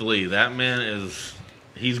Keith Lee? That man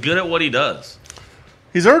he's good at what he does.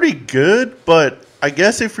 He's already good, but I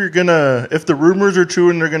guess if the rumors are true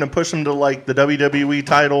and they're gonna push him to like the WWE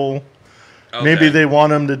title. Okay. Maybe they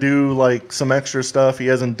want him to do like some extra stuff he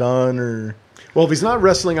hasn't done, or Well, if he's not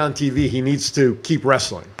wrestling on TV, he needs to keep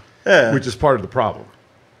wrestling, which is part of the problem.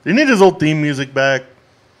 They need his old theme music back.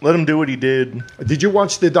 Let him do what he did. Did you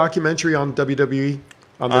watch the documentary on WWE?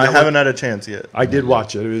 I haven't had a chance yet. I did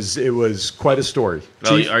watch it. It was quite a story.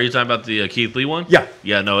 Oh, Chief? are you talking about the Keith Lee one? Yeah.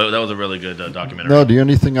 Yeah, no, that was a really good documentary. No, the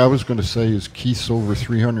only thing I was going to say is Keith's over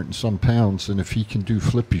 300 and some pounds, and if he can do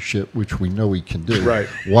flippy shit, which we know he can do, Right.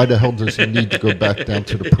 why the hell does he need to go back down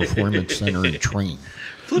to the Performance Center and train?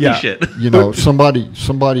 Flippy Yeah. shit. You know, somebody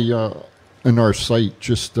in our site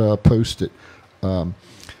just posted,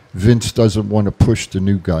 Vince doesn't want to push the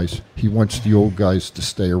new guys. He wants the old guys to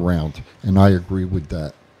stay around, and I agree with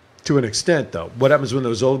that. To an extent, though. What happens when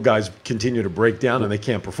those old guys continue to break down and they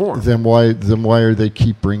can't perform? Then why are they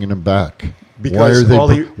keep bringing them back? Because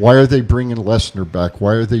why are they bringing Lesnar back?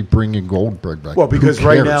 Why are they bringing Goldberg back? well, because Who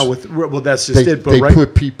right cares? now that's just they, it. But they right,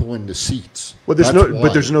 put people in the seats. well, there's That's no, why.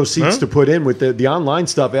 but there's no seats to put in with the online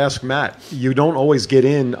stuff. Ask Matt. You don't always get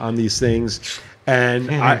in on these things, and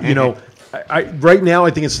I right now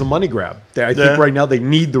I think it's the money grab. I think right now they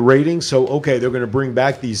need the ratings. So okay, they're going to bring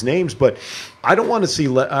back these names, but I don't want to see.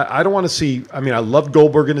 I don't want to see. I mean, I loved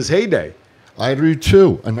Goldberg in his heyday. I do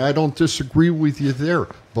too, and I don't disagree with you there.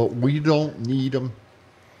 But we don't need them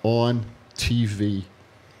on TV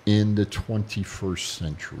in the 21st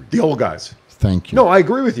century. The old guys. Thank you. No, I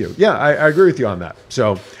agree with you. Yeah, I agree with you on that. So,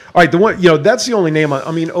 all right, the one that's the only name.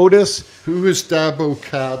 I mean, Otis. Who is Dabo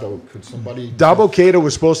Kato? Could somebody? Dabo Kato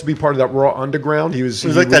was supposed to be part of that Raw Underground. He was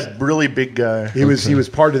that really big guy. He was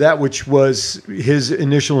part of that, which was his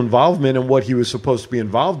initial involvement and what he was supposed to be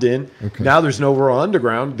involved in. Okay. Now there's no Raw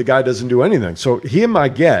Underground. The guy doesn't do anything. So him I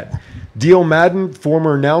get. Dio Madden,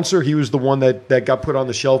 former announcer, he was the one that got put on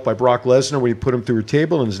the shelf by Brock Lesnar when he put him through a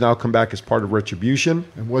table and has now come back as part of Retribution.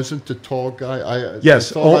 And wasn't the tall guy?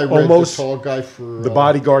 Yes, I thought I read almost. the tall guy for The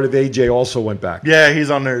bodyguard of AJ also went back. Yeah,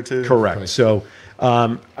 he's on there too. Correct. Okay. So,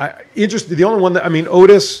 interested. The only one that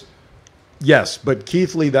Otis, yes, but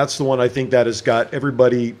Keith Lee, that's the one I think that has got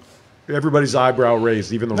everybody's eyebrow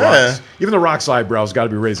raised. Even the Rock's, even the Rock's eyebrows got to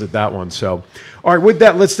be raised at that one. So, all right. With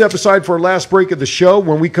that, let's step aside for our last break of the show.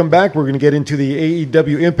 When we come back, we're going to get into the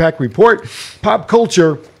AEW Impact Report, pop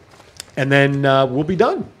culture, and then we'll be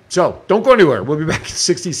done. So, don't go anywhere. We'll be back in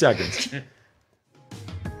 60 seconds.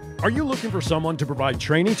 Are you looking for someone to provide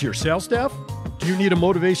training to your sales staff? Do you need a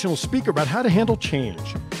motivational speaker about how to handle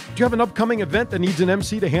change? Do you have an upcoming event that needs an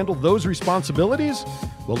MC to handle those responsibilities?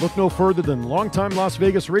 Well, look no further than longtime Las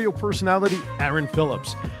Vegas radio personality Aaron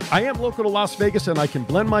Phillips. I am local to Las Vegas and I can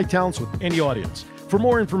blend my talents with any audience. For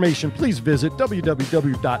more information, please visit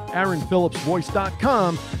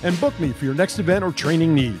www.aaronphillipsvoice.com and book me for your next event or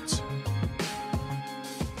training needs.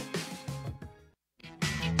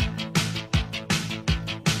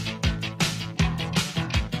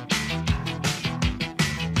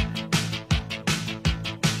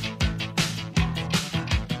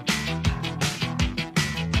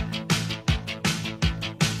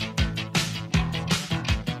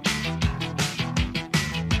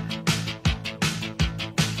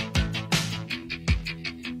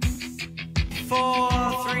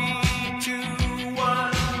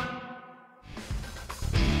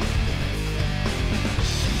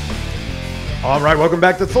 All right, welcome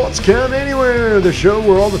back to Thoughts Count Anywhere, the show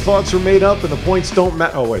where all the thoughts are made up and the points don't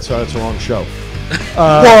matter. Oh, wait, sorry, that's the wrong show.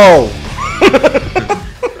 Whoa!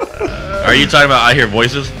 Are you talking about I Hear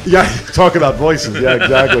Voices? Yeah, talk about voices. Yeah,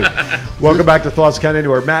 exactly. Welcome back to Thoughts Count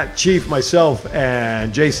Anywhere. Matt, Chief, myself,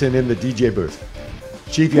 and Jason in the DJ booth.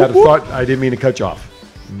 Chief, you had a thought? I didn't mean to cut you off.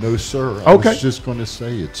 No, sir. I Okay. was just going to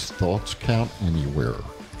say it's Thoughts Count Anywhere.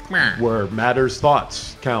 Where matters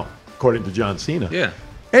thoughts count, according to John Cena. Yeah.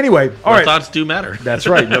 Anyway, all Our right. thoughts do matter. That's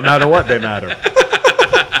right. No matter what, they matter.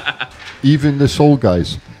 Even this old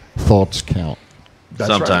guy's thoughts count. That's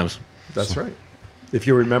Sometimes. Right. That's right. If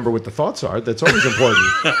you remember what the thoughts are, that's always important.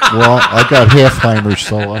 Well, I got Halfheimer's,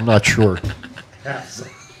 so I'm not sure.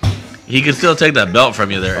 He can still take that belt from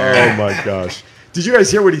you there, Oh Aaron. my gosh! Did you guys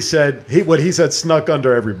hear what he said? What he said snuck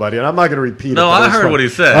under everybody, and I'm not going to repeat it. No, but it I was heard fun. what he I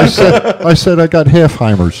said. said I got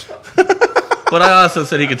Halfheimer's. But I also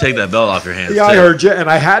said he could take that belt off your hands. Yeah, I too. heard you, and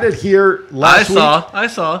I had it here last week. I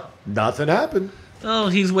saw. Nothing happened. Oh,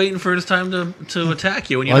 he's waiting for his time to attack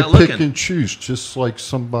you when you're I not pick looking. and choose, just like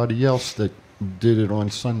somebody else that did it on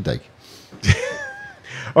Sunday.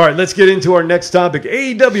 All right, let's get into our next topic: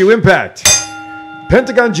 AEW Impact.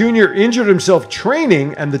 Pentagon Jr. injured himself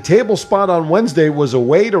training, and the table spot on Wednesday was a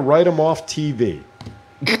way to write him off TV.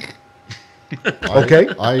 Okay.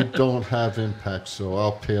 I don't have Impact, so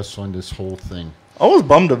I'll pass on this whole thing. I was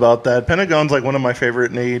bummed about that. Pentagon's like one of my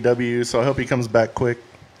favorite in AEW, so I hope he comes back quick.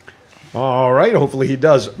 All right, hopefully he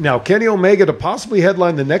does. Now, Kenny Omega to possibly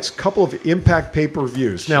headline the next couple of Impact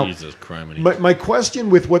pay-per-views. Now, Jesus Christ. my question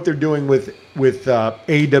with what they're doing with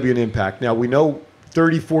AEW and Impact, now we know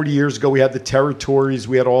 30, 40 years ago we had the territories,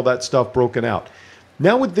 we had all that stuff broken out.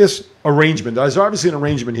 Now with this arrangement, there's obviously an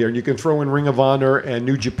arrangement here, and you can throw in Ring of Honor and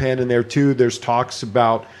New Japan in there too. There's talks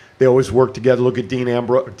about they always work together. Look at Dean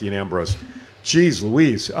Ambrose. Jeez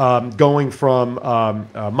Louise, going from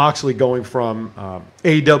Moxley going from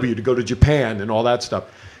AEW to go to Japan and all that stuff.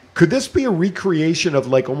 Could this be a recreation of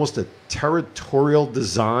like almost a territorial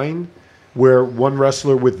design where one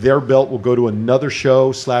wrestler with their belt will go to another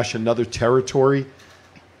show / another territory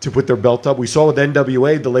to put their belt up? We saw with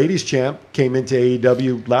NWA, the ladies champ came into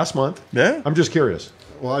AEW last month. Yeah. I'm just curious.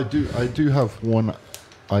 Well, I do have one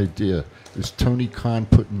idea. Is Tony Khan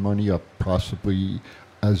putting money up possibly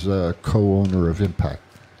as a co-owner of Impact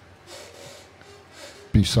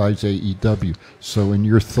besides AEW? So in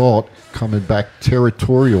your thought, coming back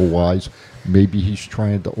territorial-wise, maybe he's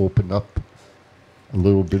trying to open up a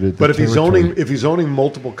little bit of the But if territory. he's owning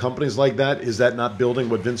multiple companies like that, is that not building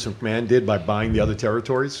what Vince McMahon did by buying the other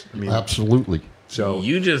territories? I mean, Absolutely. so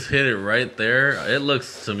You just hit it right there. It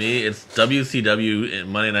looks to me it's WCW and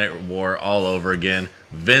Monday Night War all over again.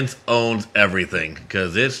 Vince owns everything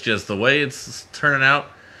because it's just the way it's turning out.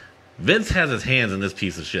 Vince has his hands in this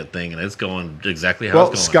piece of shit thing, and it's going exactly how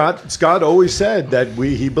well, it's going. Scott always said that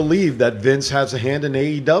he believed that Vince has a hand in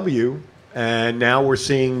AEW, and now we're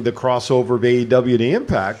seeing the crossover of AEW to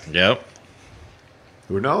Impact. Yep.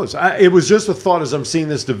 Who knows? It was just a thought as I'm seeing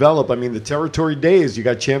this develop. I mean, the territory days, you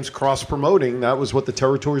got champs cross-promoting. That was what the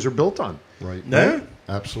territories are built on. Right. Yeah.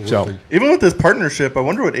 Absolutely. So- Even with this partnership, I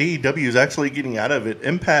wonder what AEW is actually getting out of it.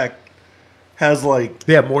 Impact has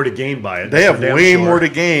They have more to gain by it. they That's have for damn way sure. more to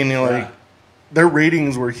gain. You know, like their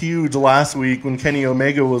ratings were huge last week when Kenny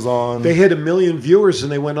Omega was on. They hit 1 million viewers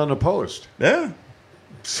and they went unopposed. Yeah.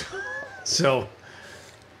 So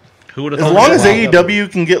Who would have As thought? long as Wow.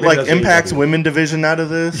 AEW can get Maybe like that's Impact's AEW. women division out of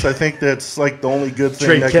this, I think that's like the only good thing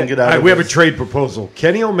trade that can get out of we have a this. trade proposal.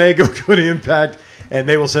 Kenny Omega go to Impact, and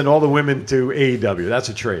they will send all the women to AEW. That's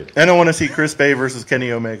a trade. And I want to see Chris Bay versus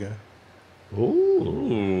Kenny Omega. Ooh,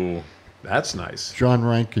 Ooh. that's nice. John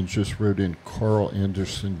Rankin just wrote in Carl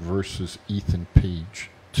Anderson versus Ethan Page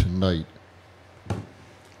tonight.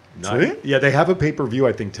 Nice. Yeah, they have a pay-per-view,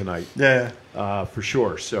 I think, tonight. Yeah. For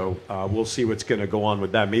sure. So we'll see what's going to go on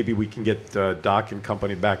with that. Maybe we can get Doc and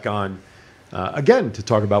company back on again to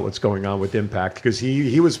talk about what's going on with Impact, because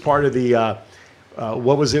he was part of the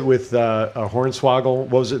what was it with Hornswoggle? What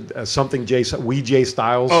was it? Something J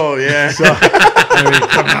Styles. Oh yeah. So, I mean,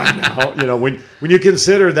 come on now. You know, when you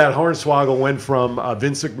consider that Hornswoggle went from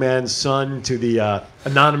Vince McMahon's son to the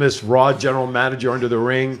anonymous Raw general manager under the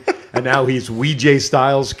ring, and now he's J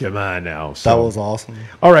Styles. Come on now. So, That was awesome.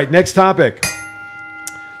 all right, next topic.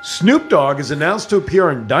 Snoop Dogg is announced to appear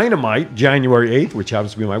on Dynamite January 8th, which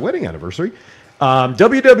happens to be my wedding anniversary.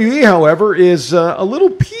 WWE, however, is a little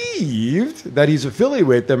peeved that he's affiliated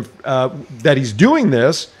with them, that he's doing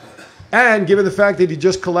this, and given the fact that he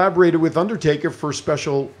just collaborated with Undertaker for a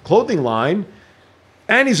special clothing line,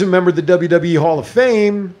 and he's a member of the WWE Hall of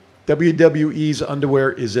Fame, WWE's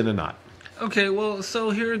underwear is in a knot. Okay, well, so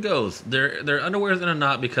here it goes. Their underwear's in a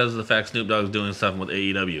knot because of the fact Snoop Dogg's doing something with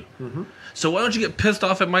AEW. Mm-hmm. So why don't you get pissed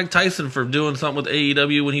off at Mike Tyson for doing something with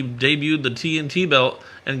AEW when he debuted the TNT belt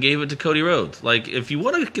and gave it to Cody Rhodes? Like, if you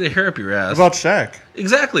want to get a hair up your ass... What about Shaq?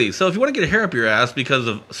 Exactly. So if you want to get a hair up your ass because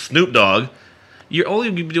of Snoop Dogg, you're only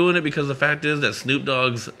doing it because the fact is that Snoop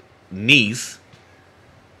Dogg's niece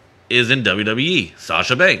is in WWE,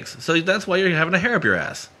 Sasha Banks. So that's why you're having a hair up your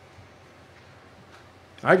ass.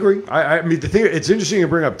 I agree. I mean, the thing, it's interesting you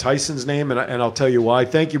bring up Tyson's name, and I'll tell you why.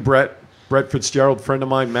 Thank you, Brett. Brett Fitzgerald, friend of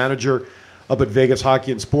mine, manager up at Vegas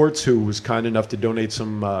Hockey and Sports, who was kind enough to donate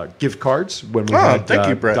some gift cards when we had thank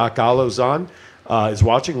you, Brett. Doc Gallows on. Is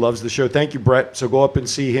watching, loves the show. Thank you, Brett. So go up and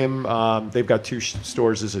see him. They've got two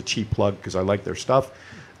stores as a cheap plug because I like their stuff.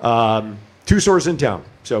 2 stores in town,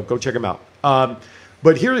 so go check them out.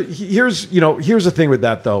 But here's the thing with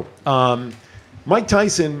that though. Mike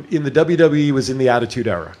Tyson in the WWE was in the Attitude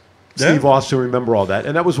Era. Yeah. Steve Austin, remember all that,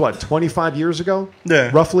 and that was what 25 years ago. Yeah.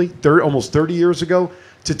 Roughly almost 30 years ago.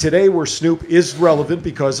 To today, where Snoop is relevant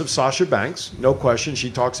because of Sasha Banks, no question. She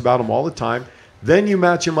talks about him all the time. Then you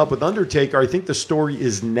match him up with Undertaker. I think the story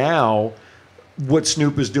is now what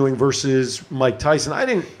Snoop is doing versus Mike Tyson. I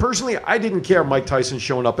didn't care Mike Tyson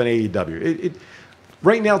showing up in AEW.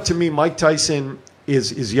 Right now, to me, Mike Tyson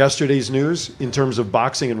is yesterday's news in terms of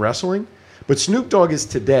boxing and wrestling, but Snoop Dogg is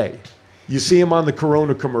today. You see him on the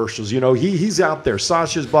Corona commercials. You know, he's out there.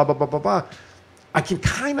 Sasha's blah, blah, blah, blah, blah. I can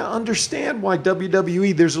kind of understand why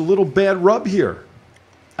WWE, there's a little bad rub here.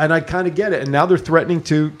 And I kind of get it. And now they're threatening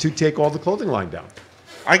to take all the clothing line down.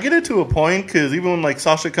 I get it to a point because even when like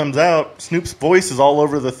Sasha comes out, Snoop's voice is all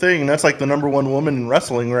over the thing. That's like the #1 woman in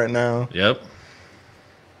wrestling right now. Yep.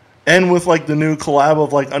 And with like the new collab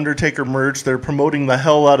of like Undertaker merch, they're promoting the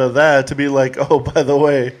hell out of that to be like, oh, by the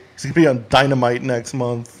way, he's gonna be on Dynamite next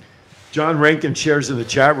month. John Rankin shares in the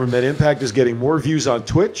chat room that Impact is getting more views on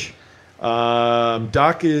Twitch.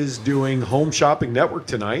 Doc is doing Home Shopping Network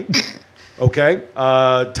tonight. Okay.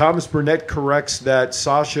 Thomas Burnett corrects that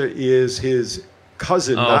Sasha is his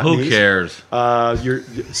cousin. Oh, not who niece. cares?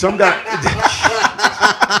 Some guy.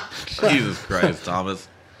 Jesus Christ, Thomas.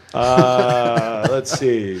 Let's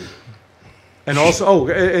see. And also,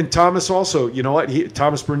 and Thomas also, you know what?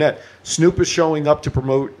 Thomas Burnett, Snoop is showing up to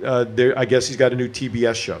promote. I guess he's got a new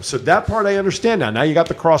TBS show. So that part I understand now. Now you got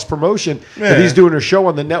the cross promotion that he's doing a show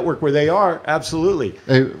on the network where they are. Absolutely.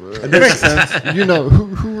 Hey, That makes sense. you know,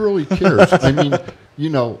 who really cares? I mean,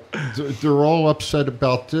 you know, they're all upset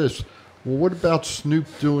about this. Well, what about Snoop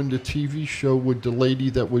doing the TV show with the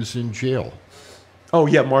lady that was in jail? Oh,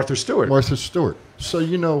 yeah, Martha Stewart. Martha Stewart. So,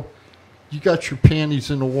 you know, you got your panties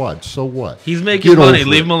in a wad. So what? He's making Get money. over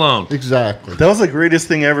Leave it. him alone. Exactly. That was the greatest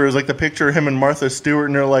thing ever. It was like the picture of him and Martha Stewart,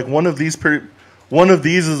 and they're like, one of these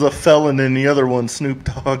is a felon, and the other one's Snoop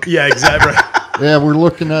Dogg. Yeah, exactly. Yeah, we're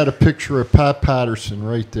looking at a picture of Pat Patterson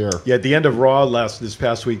right there. Yeah, at the end of Raw this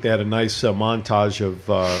past week, they had a nice montage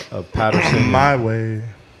of Patterson. My way.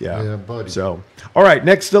 Yeah, buddy. So, all right,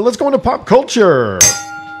 next, let's go into pop culture.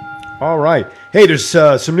 All right. Hey, there's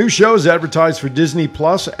some new shows advertised for Disney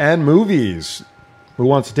Plus and movies. Who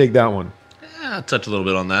wants to take that one? Yeah, I'll touch a little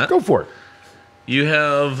bit on that. Go for it. You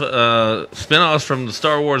have spinoffs from the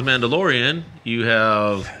Star Wars Mandalorian. You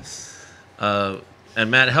have, and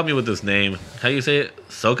Matt, help me with this name. How do you say it?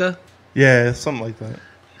 Ahsoka? Yeah, something like that.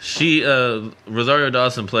 She, Rosario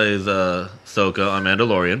Dawson plays Ahsoka on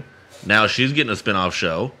Mandalorian. Now she's getting a spinoff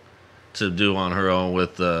show to do on her own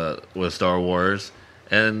with Star Wars.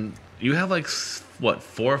 And you have like, what,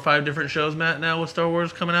 4 or 5 different shows, Matt, now with Star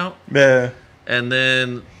Wars coming out? Yeah. And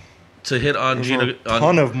then to hit on There's Gina... a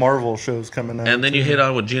ton of Marvel shows coming out. And then you hit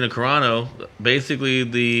on with Gina Carano. Basically,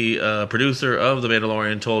 the producer of The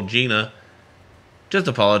Mandalorian told Gina, just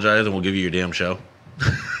apologize and we'll give you your damn show.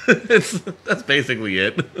 That's basically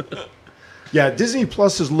it. Yeah, Disney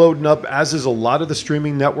Plus is loading up, as is a lot of the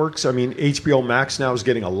streaming networks. I mean, HBO Max now is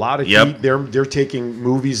getting a lot of heat. They're taking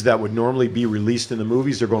movies that would normally be released in the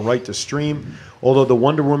movies. They're going right to stream. Although the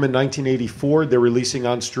Wonder Woman 1984, they're releasing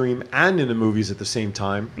on stream and in the movies at the same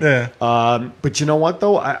time. Yeah. But you know what,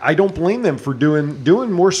 though? I don't blame them for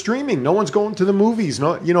doing more streaming. No one's going to the movies.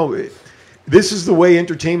 No, you know, this is the way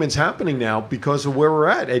entertainment's happening now because of where we're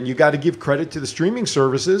at. And you got to give credit to the streaming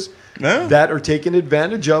services that are taking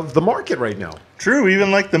advantage of the market right now. True. Even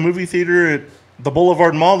like the movie theater at the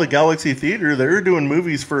Boulevard Mall, the Galaxy Theater, they were doing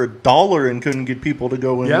movies for $1 and couldn't get people to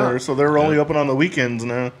go in there. So they're only open on the weekends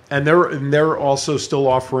now. And they're also still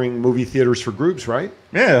offering movie theaters for groups, right?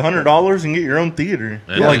 Yeah, $100 and get your own theater.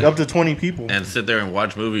 Yeah. Like up to 20 people. And sit there and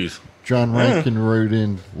watch movies. John Rankin wrote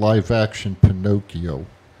in live-action Pinocchio.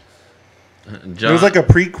 There's like a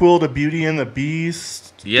prequel to Beauty and the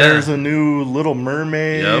Beast. Yeah. There's a new Little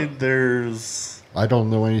Mermaid. Yep. There's I don't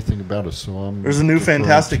know anything about it, so I'm... a new deferring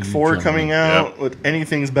Fantastic to you, Four John. coming out. With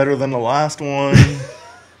anything's better than the last one.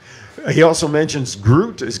 He also mentions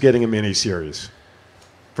Groot is getting a miniseries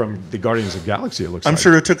from the Guardians of the Galaxy, it looks I'm like.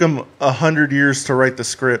 sure it took him 100 years to write the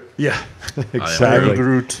script. Yeah, Larry exactly.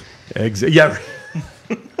 Groot. Yeah.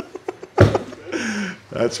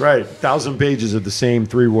 That's right. 1,000 pages of the same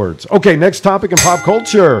 3 words. Okay, next topic in pop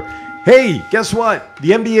culture. Hey, guess what? The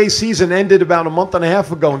NBA season ended about a month and a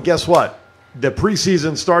half ago, and guess what? The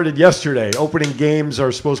preseason started yesterday. Opening games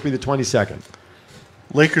are supposed to be the 22nd.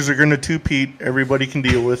 Lakers are going to two-peat. Everybody can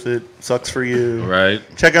deal with it. Sucks for you. Right.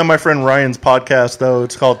 Check out my friend Ryan's podcast, though.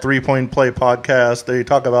 It's called 3 Point Play Podcast. They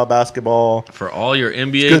talk about basketball. For all your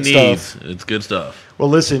NBA good needs, stuff. it's good stuff. Well,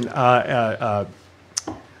 listen,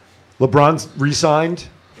 LeBron's re-signed.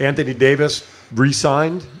 Anthony Davis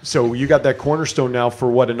re-signed. So you got that cornerstone now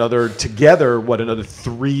for another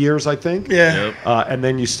 3 years, I think? Yeah. Yep. And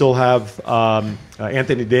then you still have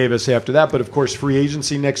Anthony Davis after that. But, of course, free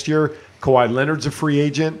agency next year. Kawhi Leonard's a free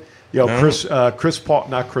agent. You know, Chris Paul,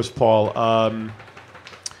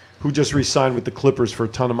 who just re-signed with the Clippers for a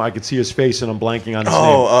ton of money. I could see his face, and I'm blanking on his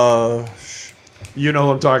name. You know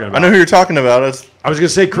who I'm talking about. I know who you're talking about. I was going to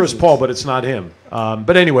say Chris Paul, but it's not him.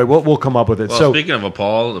 But anyway, we'll come up with it. Well, So speaking of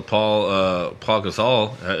Paul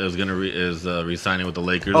Gasol is re-signing with the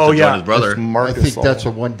Lakers Oh, to yeah. join his brother. It's I Marcus think All. that's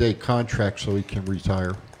a one-day contract so he can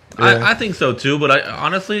retire. I think so too, but I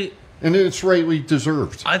honestly, And it's rightly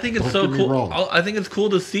deserved. I think it's Don't so get me cool. wrong. I think it's cool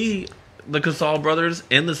to see the Gasol brothers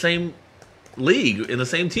in the same league, in the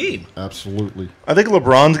same team. Absolutely. I think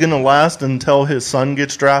LeBron's going to last until his son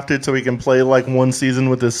gets drafted so he can play like one season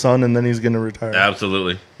with his son, and then he's going to retire.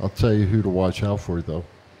 Absolutely. I'll tell you who to watch out for, though.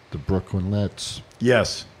 The Brooklyn Nets.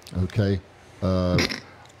 yes. Okay?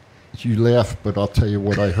 You laugh, but I'll tell you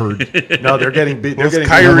what I heard. No, they're getting beat. They're It's getting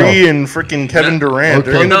Kyrie and freaking Kevin Durant.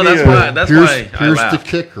 Okay. They're No, gonna be that's a- why I Here's the laughed.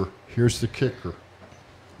 kicker. Here's the kicker.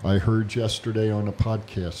 I heard yesterday on a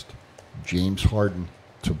podcast, James Harden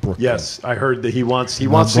to Brooklyn. Yes, I heard that he wants to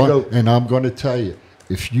I'm go. And I'm going to tell you,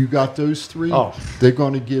 if you got those three, Oh. they're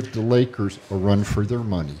going to give the Lakers a run for their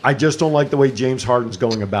money. I just don't like the way James Harden's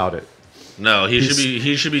going about it. No, he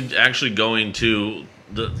should be actually going to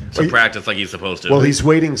practice like he's supposed to. Well, he's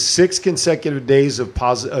waiting 6 consecutive days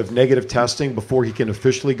of negative testing before he can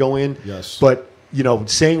officially go in. Yes. But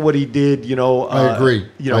saying what he did, I agree.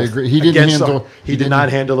 I agree. He didn't he did not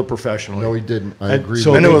handle it professionally. No, he didn't. I agree.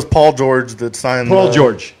 So And it was Paul George that signed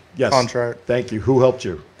George. Yes. contract. Thank you. Who helped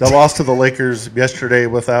you? They lost to the Lakers yesterday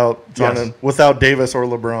without without Davis or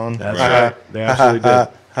LeBron. That's right. They absolutely did.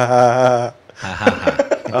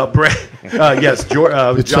 Yes,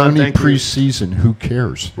 it's John, only thank you. preseason. Who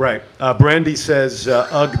cares? Right. Brandy says, "Ugh,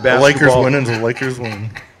 basketball." The Lakers win until the Lakers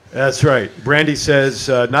win. That's right. Brandy says,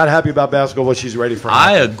 "Not happy about basketball, but she's ready for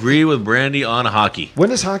I hockey." agree with Brandy on hockey. When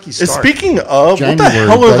does hockey start? Speaking of, what the January,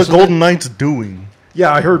 hell are the doesn't Golden Knights doing?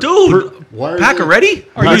 Yeah, I heard. Dude, Why are Pacioretty?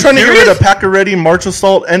 Are They're you trying to get rid serious? of Pacioretty,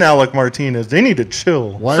 Marchessault, and Alec Martinez. They need to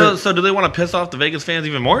chill. Why? So do they want to piss off the Vegas fans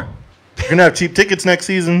even more? They're gonna have cheap tickets next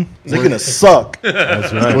season. They're gonna suck.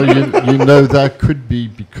 That's right. well, that could be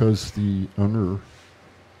because the owner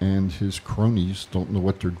and his cronies don't know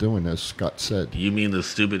what they're doing, as Scott said. You mean the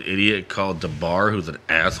stupid idiot called DeBar, who's an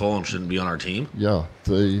asshole and shouldn't be on our team? Yeah,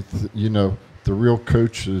 the real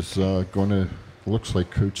coach is going to looks like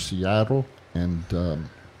Coach Seattle, and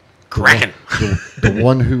Kraken. the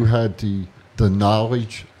one who had the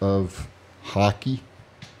knowledge of hockey,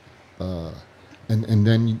 and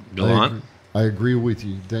then Go on. I agree with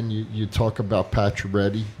you. Then you talk about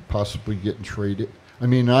Pacioretty possibly getting traded. I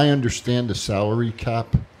mean, I understand the salary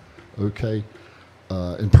cap, okay,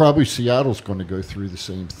 and probably Seattle's going to go through the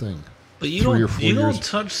same thing. But you 3 or don't 4 you years. don't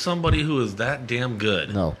touch somebody who is that damn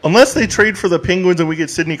good. No, Unless they trade for the Penguins and we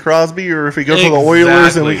get Sidney Crosby, or if we go for the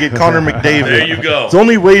Oilers and we Exactly. get Connor McDavid. There you go. It's the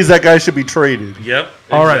only ways that guy should be traded. Yep.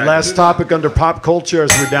 All right, exactly. last topic under pop culture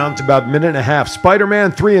as we're down to about a minute and a half.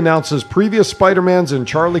 Spider-Man 3 announces previous Spider-Mans and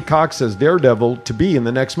Charlie Cox as Daredevil to be in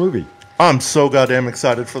the next movie. I'm so goddamn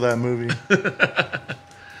excited for that movie.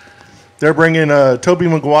 They're bringing Tobey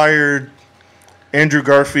Maguire, Andrew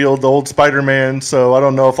Garfield, the old Spider-Man. So I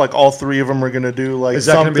don't know if like all 3 of them are gonna do like Is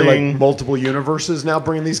that going something. to be like multiple universes now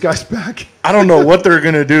bringing these guys back? I don't know what they're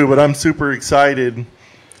gonna do, but I'm super excited.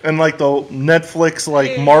 And like the Netflix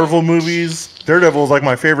like Marvel movies, Daredevil is like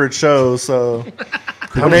my favorite show. So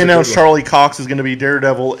when they announced Charlie Cox is gonna be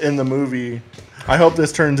Daredevil in the movie, I hope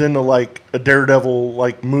this turns into like a Daredevil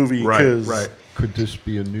like movie. Right. could this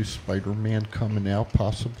be a new Spider-Man coming out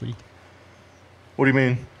possibly? What do you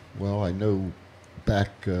mean? Well, I know back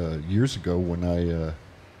years ago when I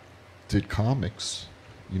did comics,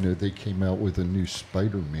 they came out with a new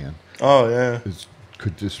Spider-Man. Oh yeah.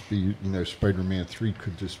 Could this be, Spider-Man 3?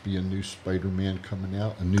 Could this be a new Spider-Man coming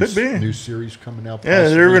out? A new Could be. new series coming out? Yeah, they're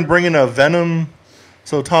possibly? even bringing a Venom.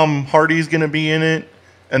 So Tom Hardy's going to be in it.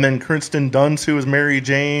 And then Kirsten Dunst, who was Mary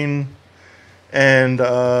Jane. And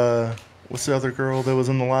what's the other girl that was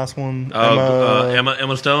in the last one?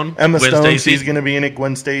 Emma Stone. Emma Gwen Stone. Stacy. She's going to be in it.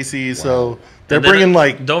 Gwen Stacy. So they're And then, bringing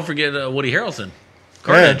like... Don't forget Woody Harrelson.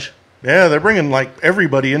 Carnage. Yeah, they're bringing like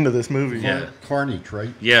everybody into this movie. Yeah. Carnage, right?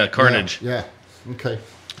 Yeah, Carnage. Yeah. Okay.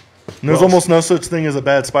 And there's almost no such thing as a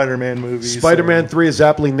bad Spider-Man movie. Spider-Man so. 3 is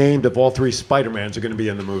aptly named if all 3 Spider-Mans are going to be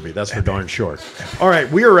in the movie. That's for darn sure. All right,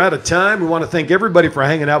 we are out of time. We want to thank everybody for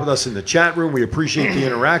hanging out with us in the chat room. We appreciate the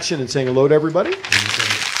interaction and saying hello to everybody.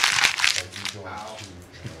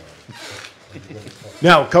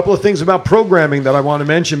 Now, a couple of things about programming that I want to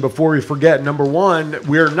mention before we forget. Number one,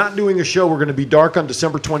 we're not doing a show. We're going to be dark on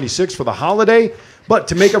December 26th for the holiday. But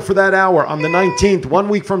to make up for that hour on the 19th, 1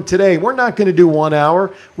 week from today, we're not going to do 1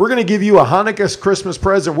 hour. We're going to give you a Hanukkah Christmas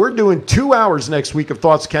present. We're doing 2 hours next week of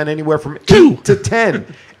Thoughts Count Anywhere from 8 to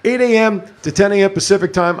 10. 8 a.m. to 10 a.m.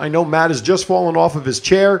 Pacific time. I know Matt has just fallen off of his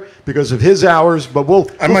chair because of his hours, but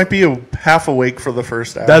I might be half awake for the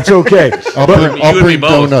first hour. that's okay. I'll You and me bring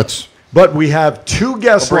both. donuts. But we have 2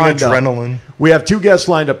 guests I'll bring lined up. adrenaline. We have 2 guests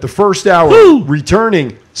lined up. The first hour,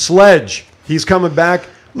 returning Sledge. He's coming back.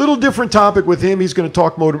 Little different topic with him. He's going to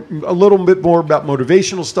talk a little bit more about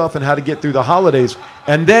motivational stuff and how to get through the holidays.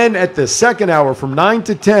 And then at the second hour, from 9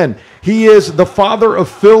 to 10, he is the father of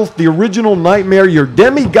filth, the original nightmare, your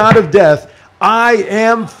demigod of death. I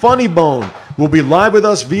am Funny Bone. Will be live with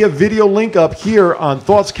us via video link up here on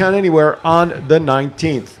Thoughts Count Anywhere on the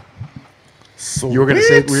 19th. You were going to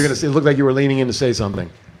say. It looked like you were leaning in to say something.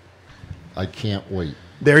 I can't wait.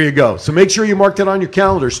 There you go. So make sure you mark that on your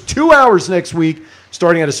calendars. 2 hours next week,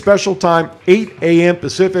 starting at a special time, 8 a.m.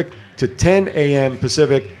 Pacific to 10 a.m.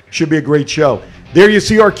 Pacific. Should be a great show. There you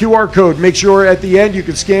see our QR code. Make sure at the end you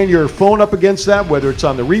can scan your phone up against that, whether it's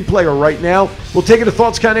on the replay or right now. We'll take it to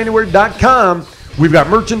thoughtscountanywhere.com. We've got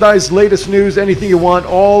merchandise, latest news, anything you want,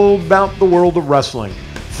 all about the world of wrestling.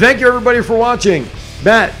 Thank you, everybody, for watching.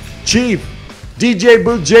 Matt, Chief, DJ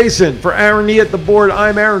Booth Jason. For Aaron E. at the board,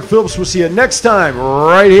 I'm Aaron Phillips. We'll see you next time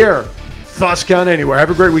right here. Thoughts Count Anywhere. Have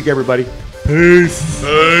a great week, everybody. Peace.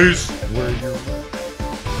 Where you're